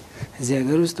ለምሳሌ እዚህ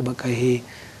ሀገር ውስጥ በቃ ይሄ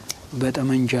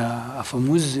በጠመንጃ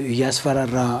አፈሙዝ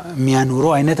ያስፈራራ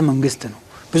የሚያኖረው አይነት መንግስት ነው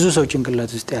ብዙ ሰው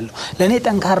ጭንቅላት ውስጥ ያለው ለኔ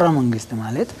ጠንካራ መንግስት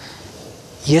ማለት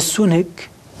የሱን ህግ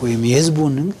ወይም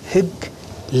የህዝቡን ህግ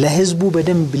ለህዝቡ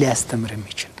በደንብ ሊያስተምር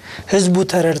የሚችል ህዝቡ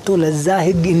ተረድቶ ለዛ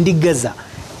ህግ እንዲገዛ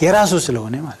የራሱ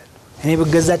ስለሆነ ማለት ነው እኔ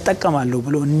በገዛ ተጠቀማለሁ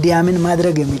ብሎ እንዲያምን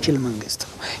ማድረግ የሚችል መንግስት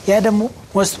ነው። ያ ደግሞ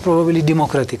most probably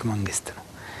ዲሞክራቲክ መንግስት ነው።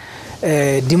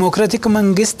 ዲሞክራቲክ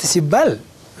መንግስት ሲባል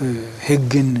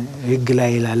ህግ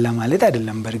ላይ ላላ ማለት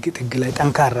አይደለም። በርግጥ ህግ ላይ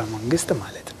ጠንካራ መንግስት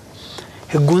ማለት ነው።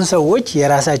 ህጉን ሰዎች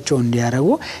የራሳቸው እንዲያረጉ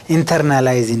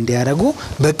ኢንተርናላይዝ እንዲያረጉ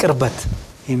በቅርበት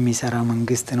የሚሰራ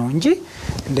መንግስት ነው እንጂ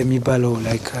እንደሚባለው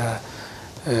ላይክ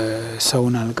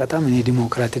ሰውን አልቀጣም እኔ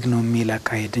ዲሞክራቲክ ነው የሚል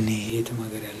አካሄድ እኔ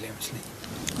የተማገር ያለ አይመስለኝም።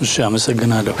 እሺ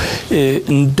አመሰግናለሁ።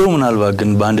 እንደው ምናልባት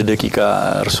ግን በአንድ ደቂቃ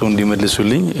እርስዎ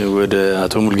እንዲመልሱልኝ ወደ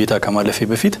አቶ ሙልጌታ ከማለፌ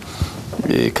በፊት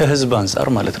ከህዝብ አንፃር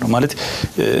ማለት ነው ማለት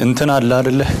እንትን አለ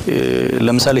አይደለ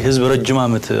ለምሳሌ ህዝብ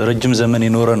ረጅም ዘመን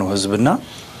የኖረ ነው ህዝብና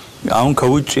አሁን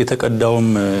ከውጭ የተቀዳውም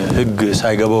ህግ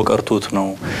ሳይገባው ቀርቶት ነው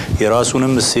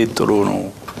የራሱንም እሴት ጥሎ ነው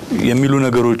የሚሉ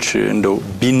ነገሮች እንደው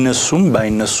ቢነሱም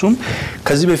ባይነሱም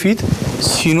ከዚህ በፊት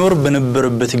ሲኖር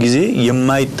በነበረበት ጊዜ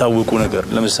የማይታወቁ ነገር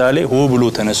ለምሳሌ ሆ ብሎ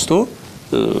ተነስቶ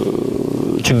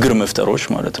ችግር መፍጠሮች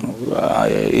ማለት ነው።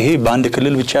 ይሄ በአንድ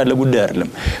ክልል ብቻ ያለ ጉዳይ አይደለም።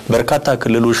 በርካታ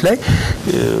ክልሎች ላይ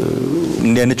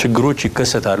እንዲህ አይነት ችግሮች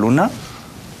ይከሰታሉና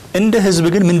እንደ ህዝብ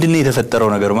ግን ምንድነው የተፈጠረው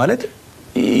ነገር ማለት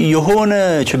የሆነ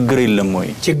ችግር የለም ወይ?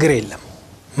 ችግር የለም።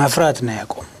 መፍራት ነው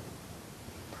ያቆም።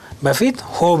 በፊት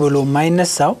ሆ ብሎ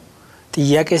ማይነሳው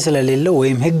ጥያቄ ስለሌለው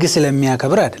ወይም ህግ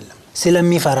ስለሚያከብር አይደለም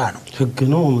ስለሚፈራ ነው። ህግ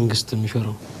ነው መንግስት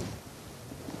የሚፈራው።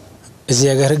 እዚህ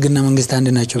ሀገር ህግና መንግስት አንድ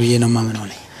ናቸው ብዬ ነው ማምነው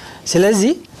ነኝ።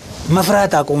 ስለዚህ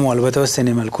መፍራት አቆመዋል በተወሰነ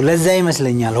መልኩ። ለዛ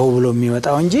ይመስለኛል ሆ ብሎ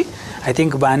የሚወጣው እንጂ አይ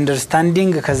ቲንክ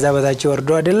በአንደርስታንዲንግ ከዛ በታች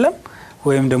ወርዶ አይደለም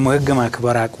ወይም ደግሞ ህግ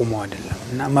ማክበር አቆመው አይደለም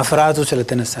እና መፍራቱ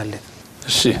ስለተነሳለት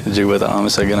እሺ እጅግ በጣም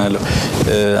አመሰግናለሁ።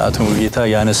 አቶ ሙልጌታ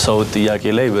ያነሳው ጥያቄ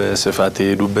ላይ በስፋት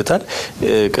ሄዱበታል።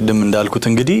 ቅድም እንዳልኩት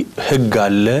እንግዲህ ህግ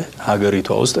አለ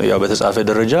ሀገሪቷ ውስጥ ያው በተጻፈ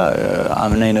ደረጃ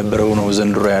አምና የነበረው ነው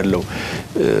ዘንድሮ ያለው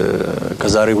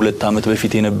ከዛሬ 2 አመት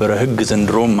በፊት የነበረ ህግ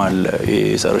ዘንድሮም አለ።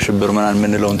 የጸረ ሽብር ምናምን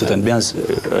ምንለው እንተን ቢያንስ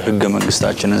ህገ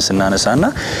መንግስታችንን ስናነሳና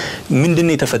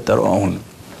ምንድነው የተፈጠረው አሁን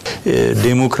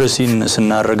ዴሞክራሲን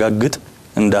ስናረጋግጥ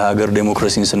እንደ ሀገር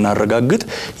ዴሞክራሲን ስናረጋግጥ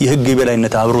የህግ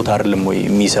የበላይነት አብሮት አይደለም ወይ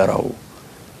የሚሰራው?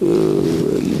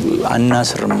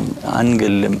 አናስርም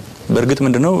አንገልም በርግጥ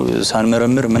ምንድነው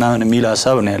ሳንመረምር ምናምን የሚል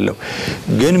ሐሳብ ነው ያለው።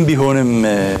 ግን ቢሆንም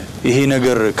ይሄ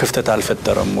ነገር ክፍተት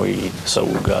አልፈጠረም ወይ ሰው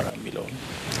ጋር የሚለው?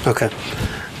 ኦኬ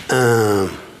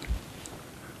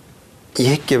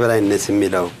የህግ የበላይነት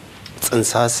የሚለው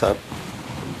ጽንሰ ሐሳብ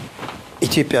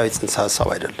ኢትዮጵያዊ ጽንሰ ሐሳብ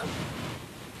አይደለም።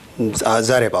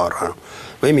 ዛሬ ባወራ ነው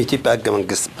ወይም ኢትዮጵያ ህገ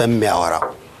መንግስት በሚያወራው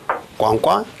ቋንቋ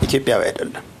ኢትዮጵያዊ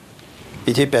አይደለም።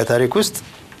 ኢትዮጵያ ታሪክ ውስጥ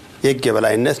የህግ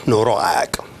የበላይነት ኖሮ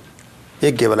አያውቅም።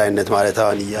 የህግ የበላይነት ማለት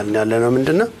አሁን ይያልን ያለ ነው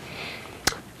ምንድነው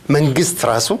መንግስት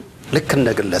ራሱ ልክ እንደ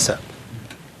ግለሰብ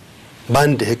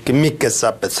ባንድ ህግ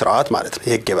የሚገዛበት ስርዓት ማለት ነው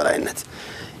የህግ የበላይነት።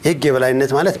 የህግ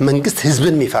የበላይነት ማለት መንግስት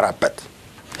ህዝብን የሚፈራበት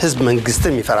ህዝብ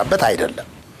መንግስትን የሚፈራበት አይደለም።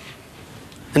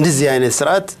 እንደዚህ አይነት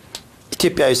ስርዓት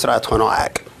ኢትዮጵያዊ ስርዓት ሆኖ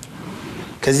አያውቅም።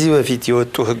 ከዚህ በፊት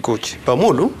የወጡ ህጎች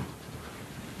በሙሉ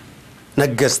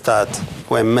ነገስታት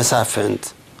ወይም መሳፍንት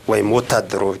ወይም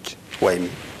ወታደሮች ወይም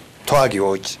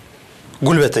ተዋጊዎች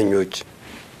ጉልበተኞች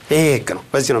ይሄ ህግ ነው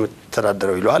በዚህ ነው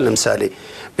ተዳደረው ይሏል። ለምሳሌ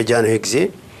በጃንሆይ ጊዜ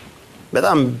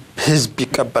በጣም ህዝብ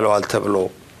ይቀበለዋል ተብሎ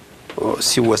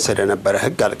ሲወሰደ ነበር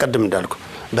ህግ አልቀድም እንዳልኩ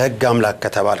በህግ አምላክ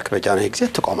ከተባልክ በጃንሆይ ጊዜ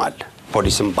ትቆማለህ።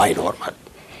 ፖሊስም ባይኖር ማለት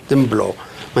ዝም ብሎ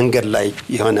መንገድ ላይ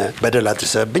የሆነ በደል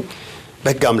አድርሰብኝ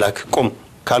በህግ አምላክ ቆም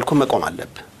ካልኩ መቆም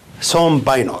አለብህ። ሰውም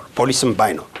ባይኖር ፖሊስም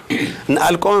ባይኖር እና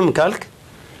አልቆምም ካልክ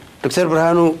ዶክተር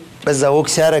ብርሃኑ በዛ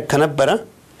ወቅት ሲያረግ ከነበረ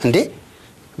እንዴ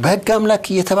በህግ አምላክ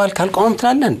እየተባልክ አልቆምም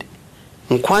ትላለህ እንዴ?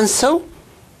 እንኳን ሰው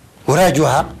ወራጅ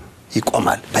ውሃ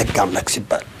ይቆማል በህግ አምላክ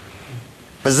ሲባል።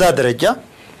 በዛ ደረጃ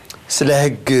ስለ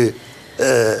ህግ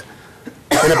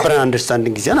የነበረን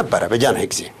አንደርስታንዲንግ ጊዜ ነበረ በጃንሆይ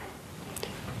ጊዜ።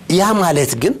 ያ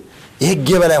ማለት ግን የህግ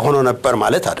የበላይ ሆኖ ነበር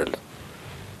ማለት አይደለም።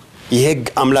 የህግ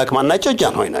አምላክ ማናቸው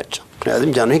ጃንሆይ ናቸው። ምክንያቱም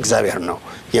ጃንሆይ እግዚአብሔር ነው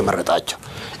የመረጣቸው።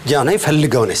 ጃንሆይ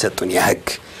ፈልገው ነው የሰጡን የህግ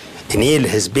እኔ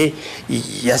ለህዝቤ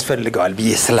ያስፈልጋል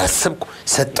ብዬ ስላሰብኩ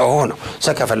ሰጠው ነው።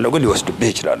 ሰው ከፈለጉ ሊወስዱብህ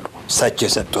ይችላሉ። እሳቸው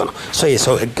የሰጠው ነው። ሰው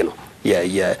የሰው ህግ ነው።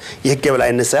 የህግ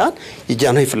የበላይነት ሳይሆን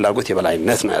የጃንሆይ ፍላጎት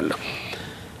የበላይነት ነው ያለው።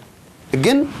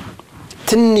 ግን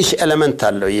ትንሽ ኤሌመንት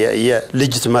አለው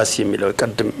የሌጂቲማሲ የሚለው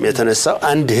ቀድም የተነሳው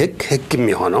አንድ ህግ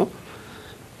የሚሆነው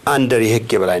አንደር የህግ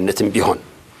የበላይነትም ቢሆን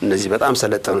እነዚህ በጣም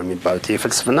ሰለጠኑ የሚባሉት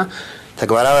የፍልስፍና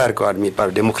ተግባራዊ አድርገዋል የሚባሉ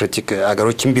ዴሞክራቲክ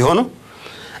አገሮችም ቢሆኑ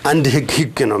አንድ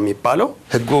ህግ ነው የሚባለው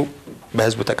ህጉ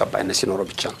በህዝቡ ተቀባይነት ሲኖረው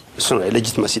ብቻ ነው። እሱ ነው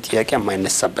የሌጂቲማሲ ጥያቄ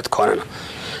የማይነሳበት ከሆነ ነው።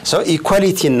 ሶ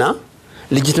ኢኳሊቲ እና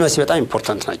ሌጂቲማሲ በጣም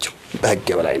ኢምፖርታንት ናቸው በህግ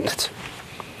የበላይነት።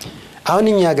 አሁን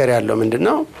እኛ ሀገር ያለው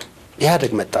ምንድነው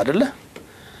ኢህአዴግ መጣ አይደለ?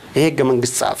 ይሄ ህገ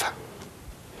መንግስት ጻፈ።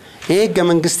 ይሄ ህገ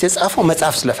መንግስት የጻፈው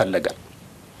መጻፍ ስለፈለገ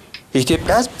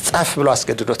የኢትዮጵያ ህዝብ ጻፍ ብሎ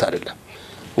አስገድዶት አይደለም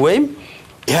ወይም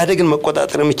ኢህአዴግን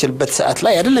መቆጣጠር የሚችልበት ሰዓት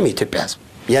ላይ አይደለም የኢትዮጵያ ህዝብ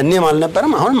ያኔም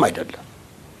አልነበረም አሁንም አይደለም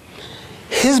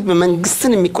ህዝብ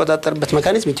መንግስትን የሚቆጣጠርበት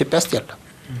መካኒዝም ኢትዮጵያ ውስጥ ያለው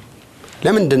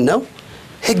ለምንድነው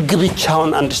ህግ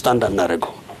ብቻውን አንደርስታንድ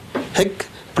አናረጋው ህግ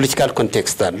ፖለቲካል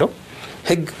ኮንቴክስት አለው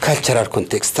ህግ ካልቸራል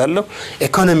ኮንቴክስት አለው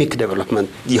ኢኮኖሚክ ዴቨሎፕመንት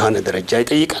የሆነ ደረጃ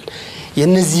ይጠይቃል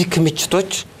የነዚህ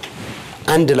ክምችቶች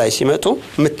አንድ ላይ ሲመጡ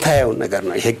መታየው ነገር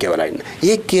ነው የህግ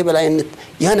የበላይነት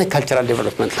የሆነ ካልቸራል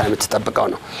ዴቨሎፕመንት ላይ የምትጠብቀው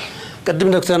ነው ቀድም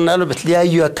ዶክተር እናሉ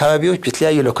በተለያዩ አካባቢዎች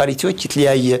በተለያዩ ሎካሊቲዎች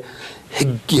የተለያየ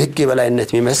ህግ የበላይነት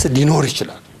የሚመስል ሊኖር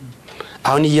ይችላል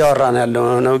አሁን እያወራን ያለው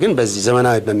ነው ግን በዚህ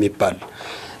ዘመናዊ በሚባል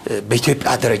በኢትዮጵያ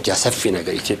ደረጃ ሰፊ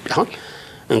ነገር ኢትዮጵያ አሁን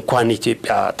እንኳን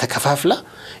ኢትዮጵያ ተከፋፍላ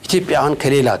ኢትዮጵያ አሁን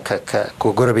ከሌላ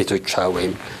ከጎረቤቶቿ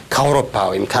ወይም ከአውሮፓ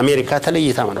ወይም ከአሜሪካ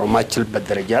ተለይታ ነው ማችልበት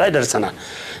ደረጃ ላይ ደርሰናል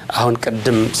አሁን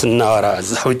ቀድም ስናወራ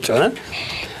ዛውጭ ሆነ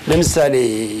ለምሳሌ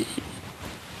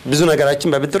ብዙ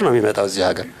ነገራችን በብድር ነው የሚመጣው እዚህ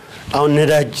ሀገር አሁን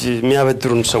ነዳጅ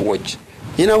የሚያበድሩን ሰዎች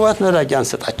ይነዋት ነዳጅ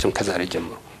አንሰጣቸውም ከዛሬ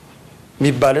ጀምሮ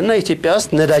የሚባልና ኢትዮጵያ ውስጥ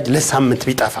ነዳጅ ለሳምንት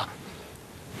ቢጠፋ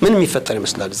ምን የሚፈጠር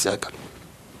ይመስላል እዚህ ሀገር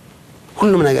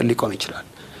ሁሉም ነገር ሊቆም ይችላል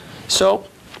ሶ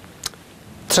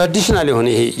ትራዲሽናል የሆነ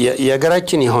ይሄ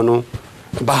የሀገራችን የሆኑ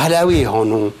ባህላዊ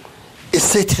የሆኑ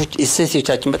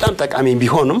እሴቶቻችን በጣም ጠቃሚ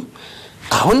ቢሆኑም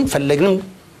አሁን ፈለግንም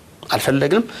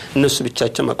አልፈለግንም እነሱ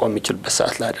ብቻቸው መቆም የሚችልበት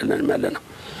ሰዓት ላይ አይደለም ያለነው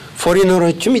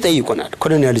ፎሪነሮችም ይጠይቁናል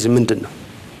ኮሎኒያሊዝም ምንድነው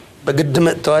በግድ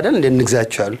መጥተው አይደል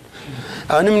እንደንግዛቸው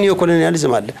አሁንም ኒዮ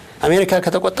ኮሎኒያሊዝም አለ አሜሪካ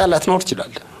ከተቆጣ ላትኖር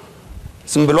ይችላል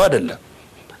ዝም ብሎ አይደለም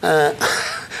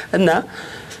እና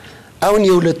አሁን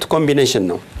የሁለት ኮምቢኔሽን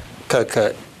ነው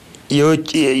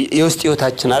የውስጥ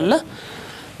ህይወታችን አለ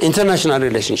ኢንተርናሽናል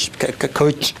ሪሌሽንሺፕ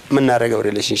ከውጭ ምናረጋው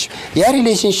ሪሌሽንሺፕ ያ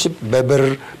ሪሌሽንሺፕ በብር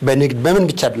በንግድ በምን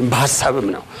ብቻ አይደለም በሐሳብም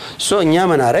ነው ሶ እኛ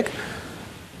መናረግ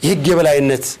የህግ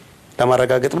የበላይነት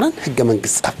ለማረጋገጥ ብለን ህገ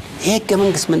መንግስት ጻፍ የህገ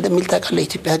መንግስት ምን እንደሚል ታውቃለህ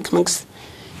ኢትዮጵያ ህገ መንግስት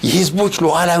የህዝቦች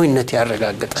ሉዓላዊነት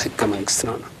ያረጋገጠ ህገ መንግስት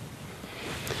ነው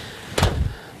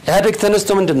ኢህአዴግ ተነስቶ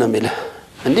ምንድነው የሚለው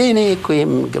እንዴ እኔ እኮ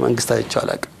ህገ መንግስት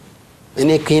አይቻላቅ እኔ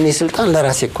እኮ የኔ ስልጣን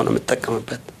ለራሴ እኮ ነው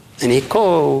የምጠቀምበት እኔ እኮ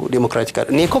ዲሞክራቲክ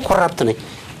እኔ እኮ ኮራፕት ነኝ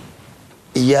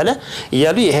እያሉ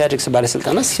የኢህአዴግ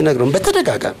ባለስልጣናት ሲነግሩን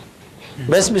በተደጋጋሚ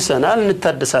በስብሰናል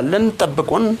እንታደሳለን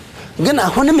ጠብቁን ግን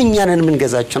አሁንም እኛ ነን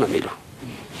ምንገዛቸው ነው የሚለው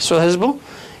ሶ ህዝቡ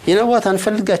ይነዋት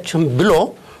አንፈልጋችሁም ብሎ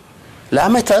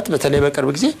ለአመታት በተለይ በቅርብ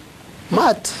ጊዜ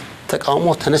ማት ተቃውሞ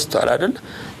ተነስቷል አይደል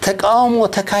ተቃውሞ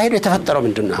ተካሄደ የተፈጠረው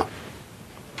ምንድነው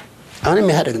አሁንም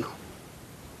ኢህአዴግ ነው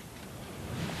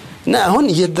እና አሁን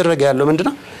እየተደረገ ያለው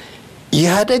ምንድነው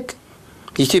ኢህአዴግ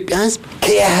ኢትዮጵያ ህዝብ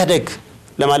ከኢህአዴግ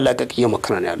ለማላቀቅ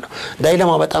እየሞከረ ነው ያለው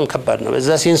ዳይለማ በጣም ከባድ ነው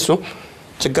በዛ ሴንሱ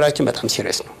ችግራችን በጣም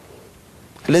ሲሪየስ ነው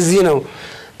ለዚህ ነው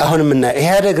አሁንም እና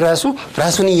ኢህአዴግ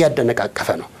ራሱን እያደነቃቀፈ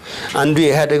ነው አንዱ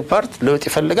የኢህአዴግ ፓርት ለውጥ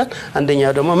ይፈልጋል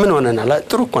አንደኛው ደግሞ ምን ሆነናል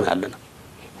ጥሩ እኮ ነው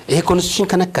ይሄ ኮንስቲቱሽን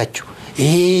ከነካችሁ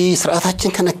ይሄ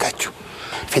ስርዓታችን ከነካችሁ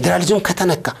ፌደራሊዝም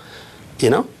ከተነካ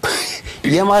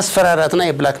የማስፈራራትና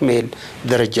የብላክሜል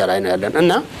ደረጃ ላይ ነው ያለን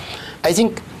እና አይ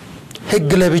ቲንክ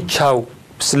ህግ ለብቻው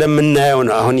ስለምናየው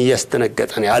ነው አሁን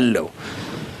እያስተነገጠን ያለው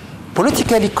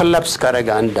ፖለቲካሊ ኮላፕስ ካረጋ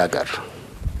አንድ ሀገር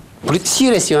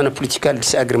ሲሪየስ የሆነ ፖለቲካል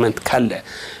ዲስአግሪመንት ካለ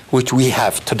which we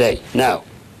have today now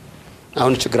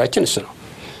አሁን ችግራችን እሱ ነው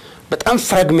በጣም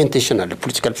ፍራግሜንቴሽን አለ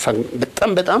ፖለቲካል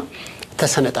በጣም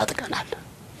ተሰነጣጥቀናል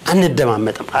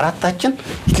አንደማመጥም አራታችን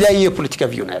የተለያየ ፖለቲካ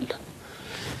ቪው ነው ያለን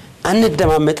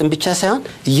አንደማመጥም ብቻ ሳይሆን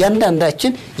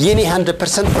እያንዳንዳችን የኔ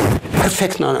 100%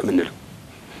 ፐርፌክት ነው የምንለው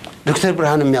ዶክተር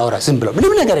ብርሃን የሚያወራ ዝም ብሎ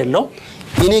ምንም ነገር የለው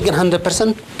የኔ ግን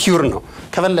 100% ፒውር ነው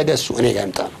ከፈለገ እሱ እኔ ጋር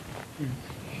ይምጣ ነው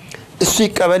እሱ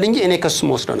ይቀበል እንጂ እኔ ከሱ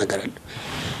ወስደው ነገር አለ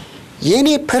የኔ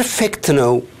ፐርፌክት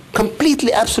ነው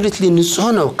completely absolutely ንጹህ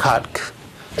ነው ካልክ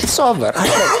it's over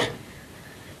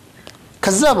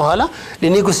ከዛ በኋላ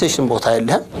ለኔጎሲዬሽን ቦታ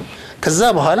የለህም ከዛ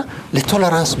በኋላ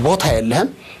ለቶለራንስ ቦታ የለህም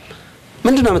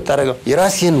ምንድነው የምታረጋው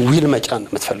የራስህን ዊል መጫን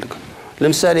የምትፈልገው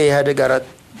ለምሳሌ የኢህአዴግ አራት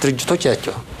ድርጅቶች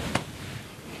ያቸው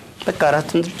በቃ አራት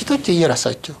ድርጅቶች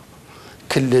የራሳቸው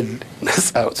ክልል ነፃ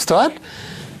አውጥተዋል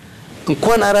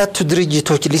እንኳን አራቱ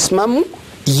ድርጅቶች ሊስማሙ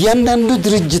እያንዳንዱ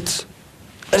ድርጅት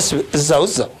እዛው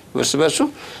እርስ በርሱ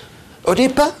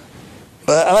ኦዴፓ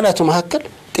በአባላቱ መካከል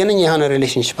ጤነኛ የሆነ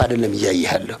ሪሌሽንሺፕ አይደለም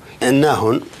እያያያለው እና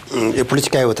አሁን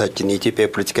የፖለቲካ ህይወታችን የኢትዮጵያ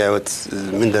የፖለቲካ ህይወት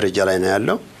ምን ደረጃ ላይ ነው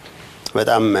ያለው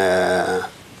በጣም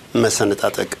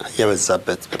መሰነጣጠቅ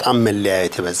የበዛበት በጣም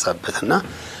መለያየት የበዛበትና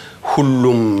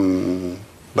ሁሉም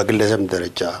በግለሰብ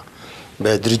ደረጃ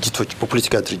በድርጅቶች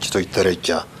በፖለቲካ ድርጅቶች ደረጃ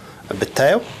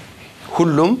በታየው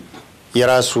ሁሉም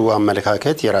የራሱ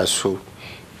አመለካከት የራሱ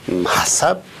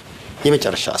ሐሳብ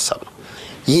የመጨረሻ ሐሳብ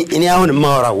እኔ አሁን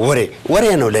ማወራው ወሬ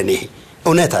ነው ለኔ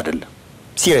እውነት አይደለም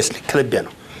ሲሪየስሊ ከልቤ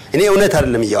ነው እኔ እውነት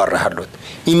አይደለም እያወራሃለሁት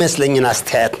ይመስለኝና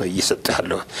አስተያየት ነው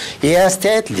እየሰጠሃለሁ ይሄ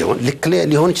አስተያየት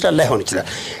ሊሆን ይችላል ላይሆን ይችላል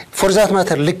ፎር ዛት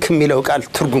ማተር ልክ የሚለው ቃል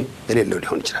ትርጉም የሌለው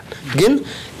ሊሆን ይችላል ግን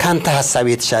ካንተ ሐሳብ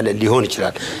የተሻለ ሊሆን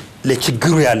ይችላል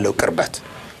ለችግሩ ያለው ቅርበት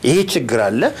ይሄ ችግር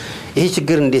አለ ይሄ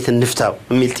ችግር እንዴት እንፍታው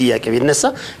የሚል ጥያቄ ቢነሳ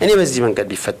እኔ በዚህ መንገድ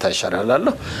ቢፈታ ይሻላል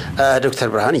አለው ዶክተር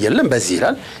ብርሃን የለም በዚህ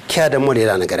ይላል ኪያ ደግሞ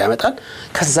ሌላ ነገር ያመጣል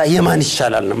ከዛ የማን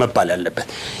ይሻላል ነው መባል ያለበት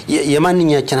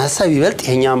የማንኛችን ሐሳብ ይበልጥ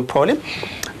ይሄኛም ፕሮብሌም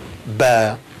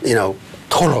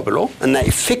ቶሎ ብሎ እና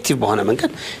ኢፌክቲቭ በሆነ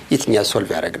መንገድ የትኛው ሶልቭ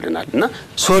ያደርግልናል እና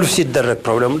ሶልቭ ሲደረግ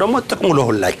ፕሮብሌም ደግሞ ጥቅሙ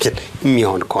ለሁላችን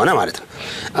የሚሆን ከሆነ ማለት ነው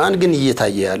አሁን ግን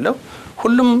እየታየ ያለው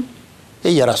ሁሉም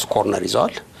የራሱ ኮርነር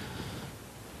ይዘዋል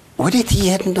ወዴት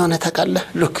ይሄድ እንደሆነ ታውቃለህ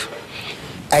ሉክ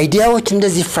አይዲያዎች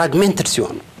እንደዚህ ፍራግሜንትድ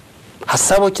ሲሆኑ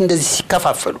ሐሳቦች እንደዚህ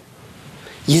ሲከፋፈሉ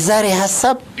የዛሬ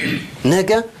ሐሳብ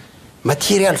ነገ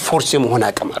ማቴሪያል ፎርስ የመሆን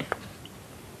አቅም አለው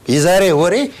የዛሬ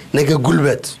ወሬ ነገ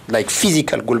ጉልበት ላይክ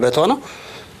ፊዚካል ጉልበት ሆኖ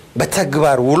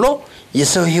በተግባር ውሎ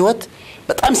የሰው ህይወት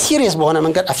በጣም ሲሪየስ በሆነ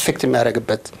መንገድ አፌክት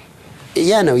የሚያደርግበት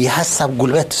ያ ነው የሐሳብ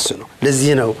ጉልበት እሱ ነው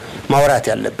ለዚህ ነው ማውራት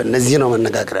ያለብን ለዚህ ነው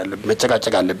መነጋገር ያለብን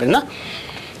መጨቃጨቅ አለብንና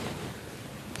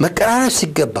መቀራረብ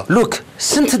ሲገባ ሉክ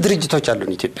ስንት ድርጅቶች አሉ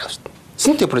ኢትዮጵያ ውስጥ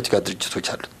ስንት የፖለቲካ ድርጅቶች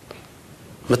አሉ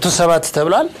 107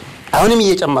 ተብሏል አሁንም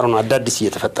እየጨመሩ ነው አዳዲስ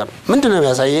እየተፈጠሩ ምንድነው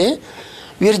የሚያሳየው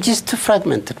we're just too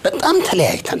fragmented በጣም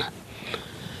ተለያይተናል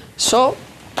so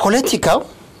ፖለቲካው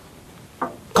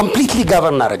completely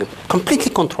govern አረጋግን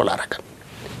completely control አረጋግን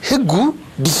ህጉ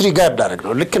disregard አረጋግን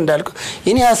ነው ልክ እንዳልኩ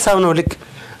የኔ ሐሳብ ነው ልክ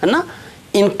እና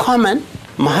in common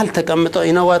መሃል ተቀምጠው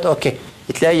you know what okay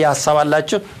የተለያየ ሐሳብ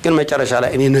አላችሁ ግን መጨረሻ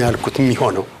ላይ እኔ ነው ያልኩት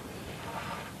የሚሆነው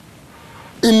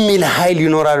እሚል ኃይል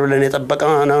ይኖራል ብለን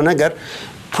የጠበቀው ነገር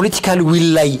ፖለቲካል ዊል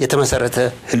ላይ የተመሰረተ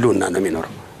ህልውና ነው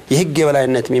የሚኖረው የህግ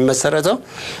የበላይነት የሚመሰረተው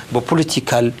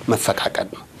በፖለቲካል መፈቃቀድ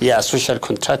ነው ያ ሶሻል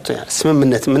ኮንትራክት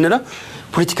ስምምነት ምንለው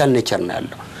ፖለቲካል ኔቸር ነው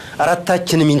ያለው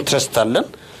አራታችንም ኢንትረስት አለን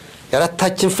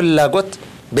የአራታችን ፍላጎት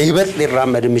በይበልጥ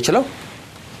ሊራመድ የሚችለው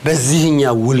በዚህኛ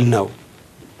ውል ነው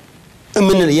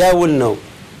ያ ውል ነው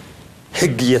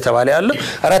ህግ እየተባለ ያለው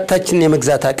አራታችን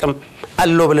የመግዛት አቅም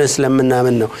አለው ብለን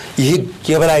ስለምናምን ነው ይህ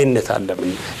የበላይነት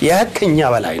አለምን ያ ከኛ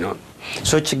በላይ ነው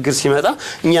ሶ ችግር ሲመጣ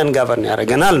እኛን ጋቨርን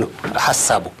ያደርገናል ነው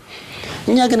ሐሳቡ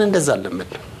እኛ ግን እንደዛ አለምን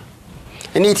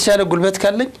እኔ የተሻለ ጉልበት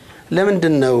ካለኝ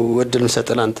ለምንድነው ወድል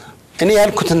መሰጠላንተ እኔ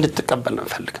ያልኩት እንድትቀበል ነው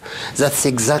ፈልግ that's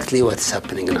exactly what is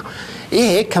happening now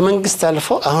ይሄ ከመንግስት አልፎ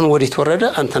አሁን ወዴት ወረደ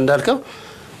አንተ እንዳልከው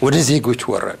ወደ ዜጎች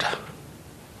ወረደ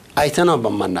አይተነው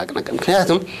በማናቅ ነገር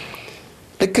ምክንያቱም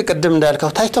ልክ ቀደም እንዳልከው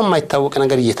ታይቶ የማይታወቅ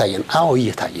ነገር እየታየን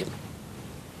እየታየን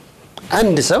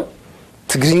አንድ ሰው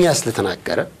ትግርኛ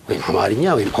ስለተናገረ ወይ አማርኛ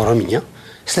ወይ ኦሮሚኛ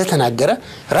ስለተናገረ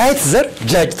ራይት ዘር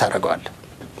ጃጅ ታረጋዋል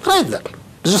ራይት ዘር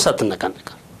ብዙ ሳትነካነካ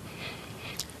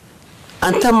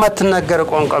አንተ ማትናገር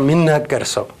ቋንቋ የሚናገር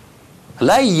ሰው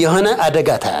ላይ የሆነ አደጋ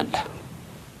ታያለ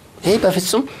ይሄ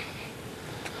በፍጹም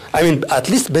I mean at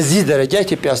least በዚህ ደረጃ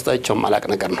ኢትዮጵያ ውስጥ አይቼው ማላቅ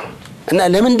ነገር ነው እና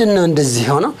ለምንድነው እንደዚህ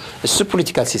ሆነው እሱ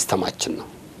ፖለቲካል ሲስተማችን ነው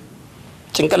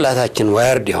ጭንቅላታችን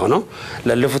ዋርድ ሆነው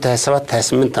ለለፉት 27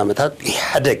 28 አመታት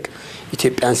ይሐደግ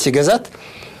ኢትዮጵያን ሲገዛት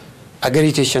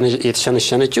አገሪቱ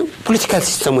የተሸነሸነችው ፖለቲካል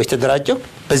ሲስተሙ የተደራጀው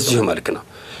በዚህ መልኩ ነው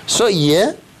ሶ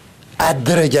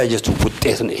የአደረጃጀቱ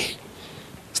ውጤት ነው ይሄ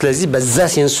ስለዚህ በዛ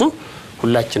ሴንሱ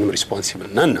ሁላችንም ሪስፖንሲብል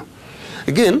ነን ነው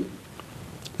ግን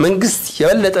መንግስት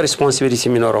የበለጠ ሪስፖንሲቢሊቲ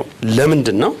የሚኖረው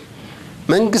ለምንድነው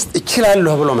መንግስት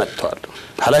እችላለሁ ብሎ መጥቷል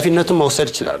ኃላፊነቱን መውሰድ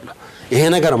ይችላል ይሄ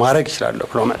ነገር ማድረግ ይችላል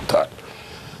ብሎ መጥቷል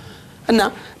እና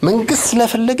መንግስት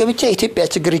ስለፈለገ ብቻ ኢትዮጵያ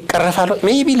ችግር ይቀርፋል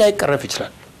ሜቢ ላይ ቀርፍ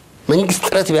ይችላል መንግስት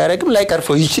ጥረት ቢያደርግም ላይ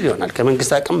ቀርፈው ይችል ይሆናል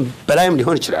ከመንግስት አቅም በላይም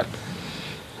ሊሆን ይችላል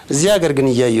እዚህ ሀገር ግን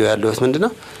እያየው ያለው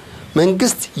ምንድነው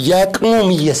መንግስት ያቅሙም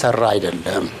እየሰራ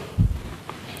አይደለም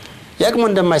ያቅሙ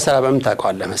እንደማይሰራ በምን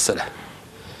ታውቃለህ መሰለህ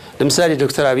ለምሳሌ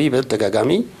ዶክተር አብይ በተደጋጋሚ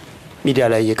ሚዲያ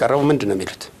ላይ እየቀረቡ ምንድነው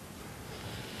የሚሉት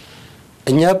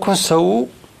እኛ እኮ ሰው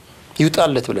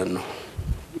ይውጣለት ብለን ነው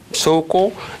ሰው እኮ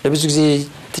ለብዙ ጊዜ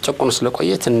ተጨቆኑ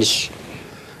ስለቆየ ትንሽ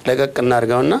ለቀቅና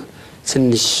አርጋውና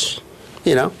ትንሽ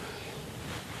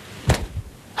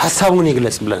ሐሳቡን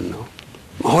ይግለጽ ብለን ነው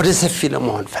ወደ ሰፊ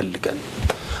ለመሆን ፈልገን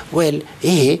well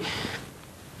ይሄ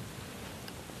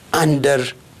አንደር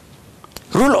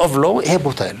ሩል ኦፍ ሎው ይሄ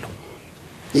ቦታ ያለው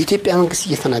የኢትዮጵያ መንግስት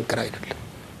እየተናገረ አይደለም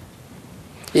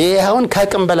ይሄ አሁን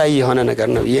ካቅም በላይ የሆነ ነገር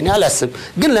ነው የኔ አላስብ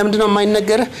ግን ለምንድነው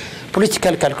የማይነገር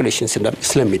ፖለቲካል ካልኩሌሽን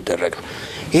ስለሚደረግ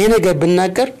ይሄ ነገር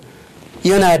ብናገር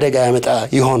የና አደጋ ያመጣ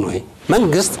ይሆን ወይ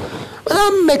መንግስት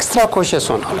በጣም ኤክስትራ ኮንሺየስ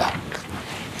ሆኗል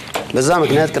በዛ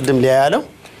ምክንያት ቀደም ላይ ያለው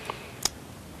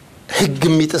ህግ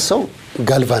የሚጥሰው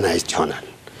ጋልቫናይዝድ ይሆናል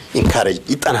ኢንካሬጅ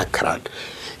ይጠናከራል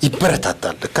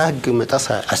ይበረታታል ከህግ መጣስ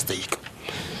አስጠይቅም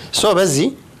በዚህ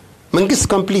መንግስት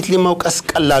ኮምፕሊትሊ መውቀስ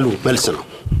ቀላሉ መልስ ነው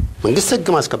መንግስት ህግ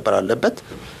ማስከበር አለበት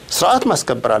ስርዓት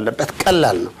ማስከበር አለበት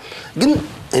ቀላል ነው ግን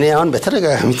እኔ አሁን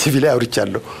በተደጋጋሚ ቲቪ ላይ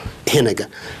አውርቻለሁ ይሄ ነገር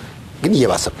ግን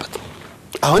እየባሰበት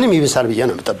አሁንም ይብሳል ብዬ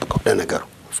ነው የምጠብቀው ለነገሩ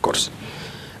ኦፍ ኮርስ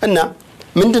እና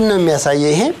ምንድነው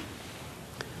የሚያሳየው ይሄ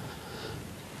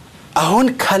አሁን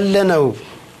ካለነው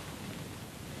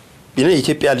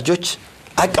የኢትዮጵያ ልጆች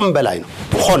አቅም በላይ ነው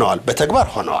ሆነዋል በተግባር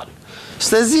ሆነዋል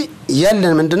ስለዚህ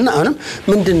ያለን ምንድነው አሁንም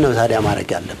ምንድነው ታዲያ ማድረግ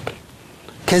ያለብን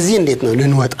ከዚህ እንዴት ነው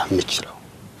ልንወጣ የምንችለው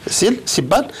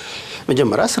ሲባል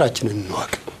መጀመሪያ ስራችንን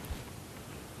እንወቅ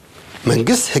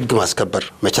መንግስት ህግ ማስከበር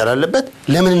መቻል አለበት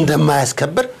ለምን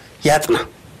እንደማያስከበር ያጥና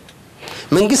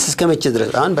መንግስት እስከመቼ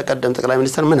ድረስ አሁን በቀደም ጠቅላይ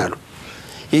ሚኒስትር ምን አሉ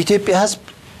የኢትዮጵያ ህዝብ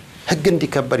ህግ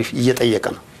እንዲከበር እየጠየቀ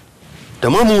ነው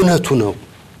ደሞ እውነቱ ነው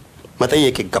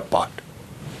መጠየቅ ይገባዋል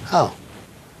አዎ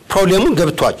ፕሮብሌሙን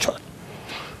ገብቷቸዋል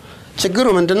ችግሩ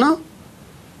ምንድነው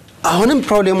አሁንም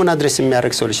ፕሮብሌሙን አድሬስ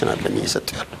የሚያደርግ ሶሉሽን አይደለም እየሰጡ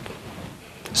ያሉት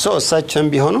እሳቸውም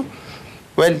ቢሆኑ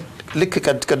well ልክ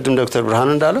ቀድም ዶክተር ብርሃኑ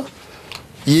እንዳለው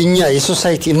የኛ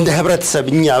የሶሳይቲ እንደ ህብረተሰብ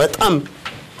እኛ በጣም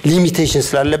ሊሚቴሽን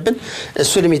ስላለብን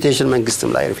እሱ ሊሚቴሽን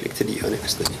መንግስትም ላይ ሪፍሌክትድ ይሆነ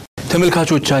ይመስላል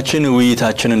ተመልካቾቻችን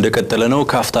ውይይታችን እንደቀጠለ ነው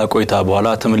ካፍታ ቆይታ በኋላ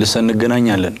ተመልሰን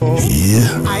እንገናኛለን ይህ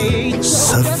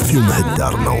ሰፊው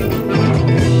ምህዳር ነው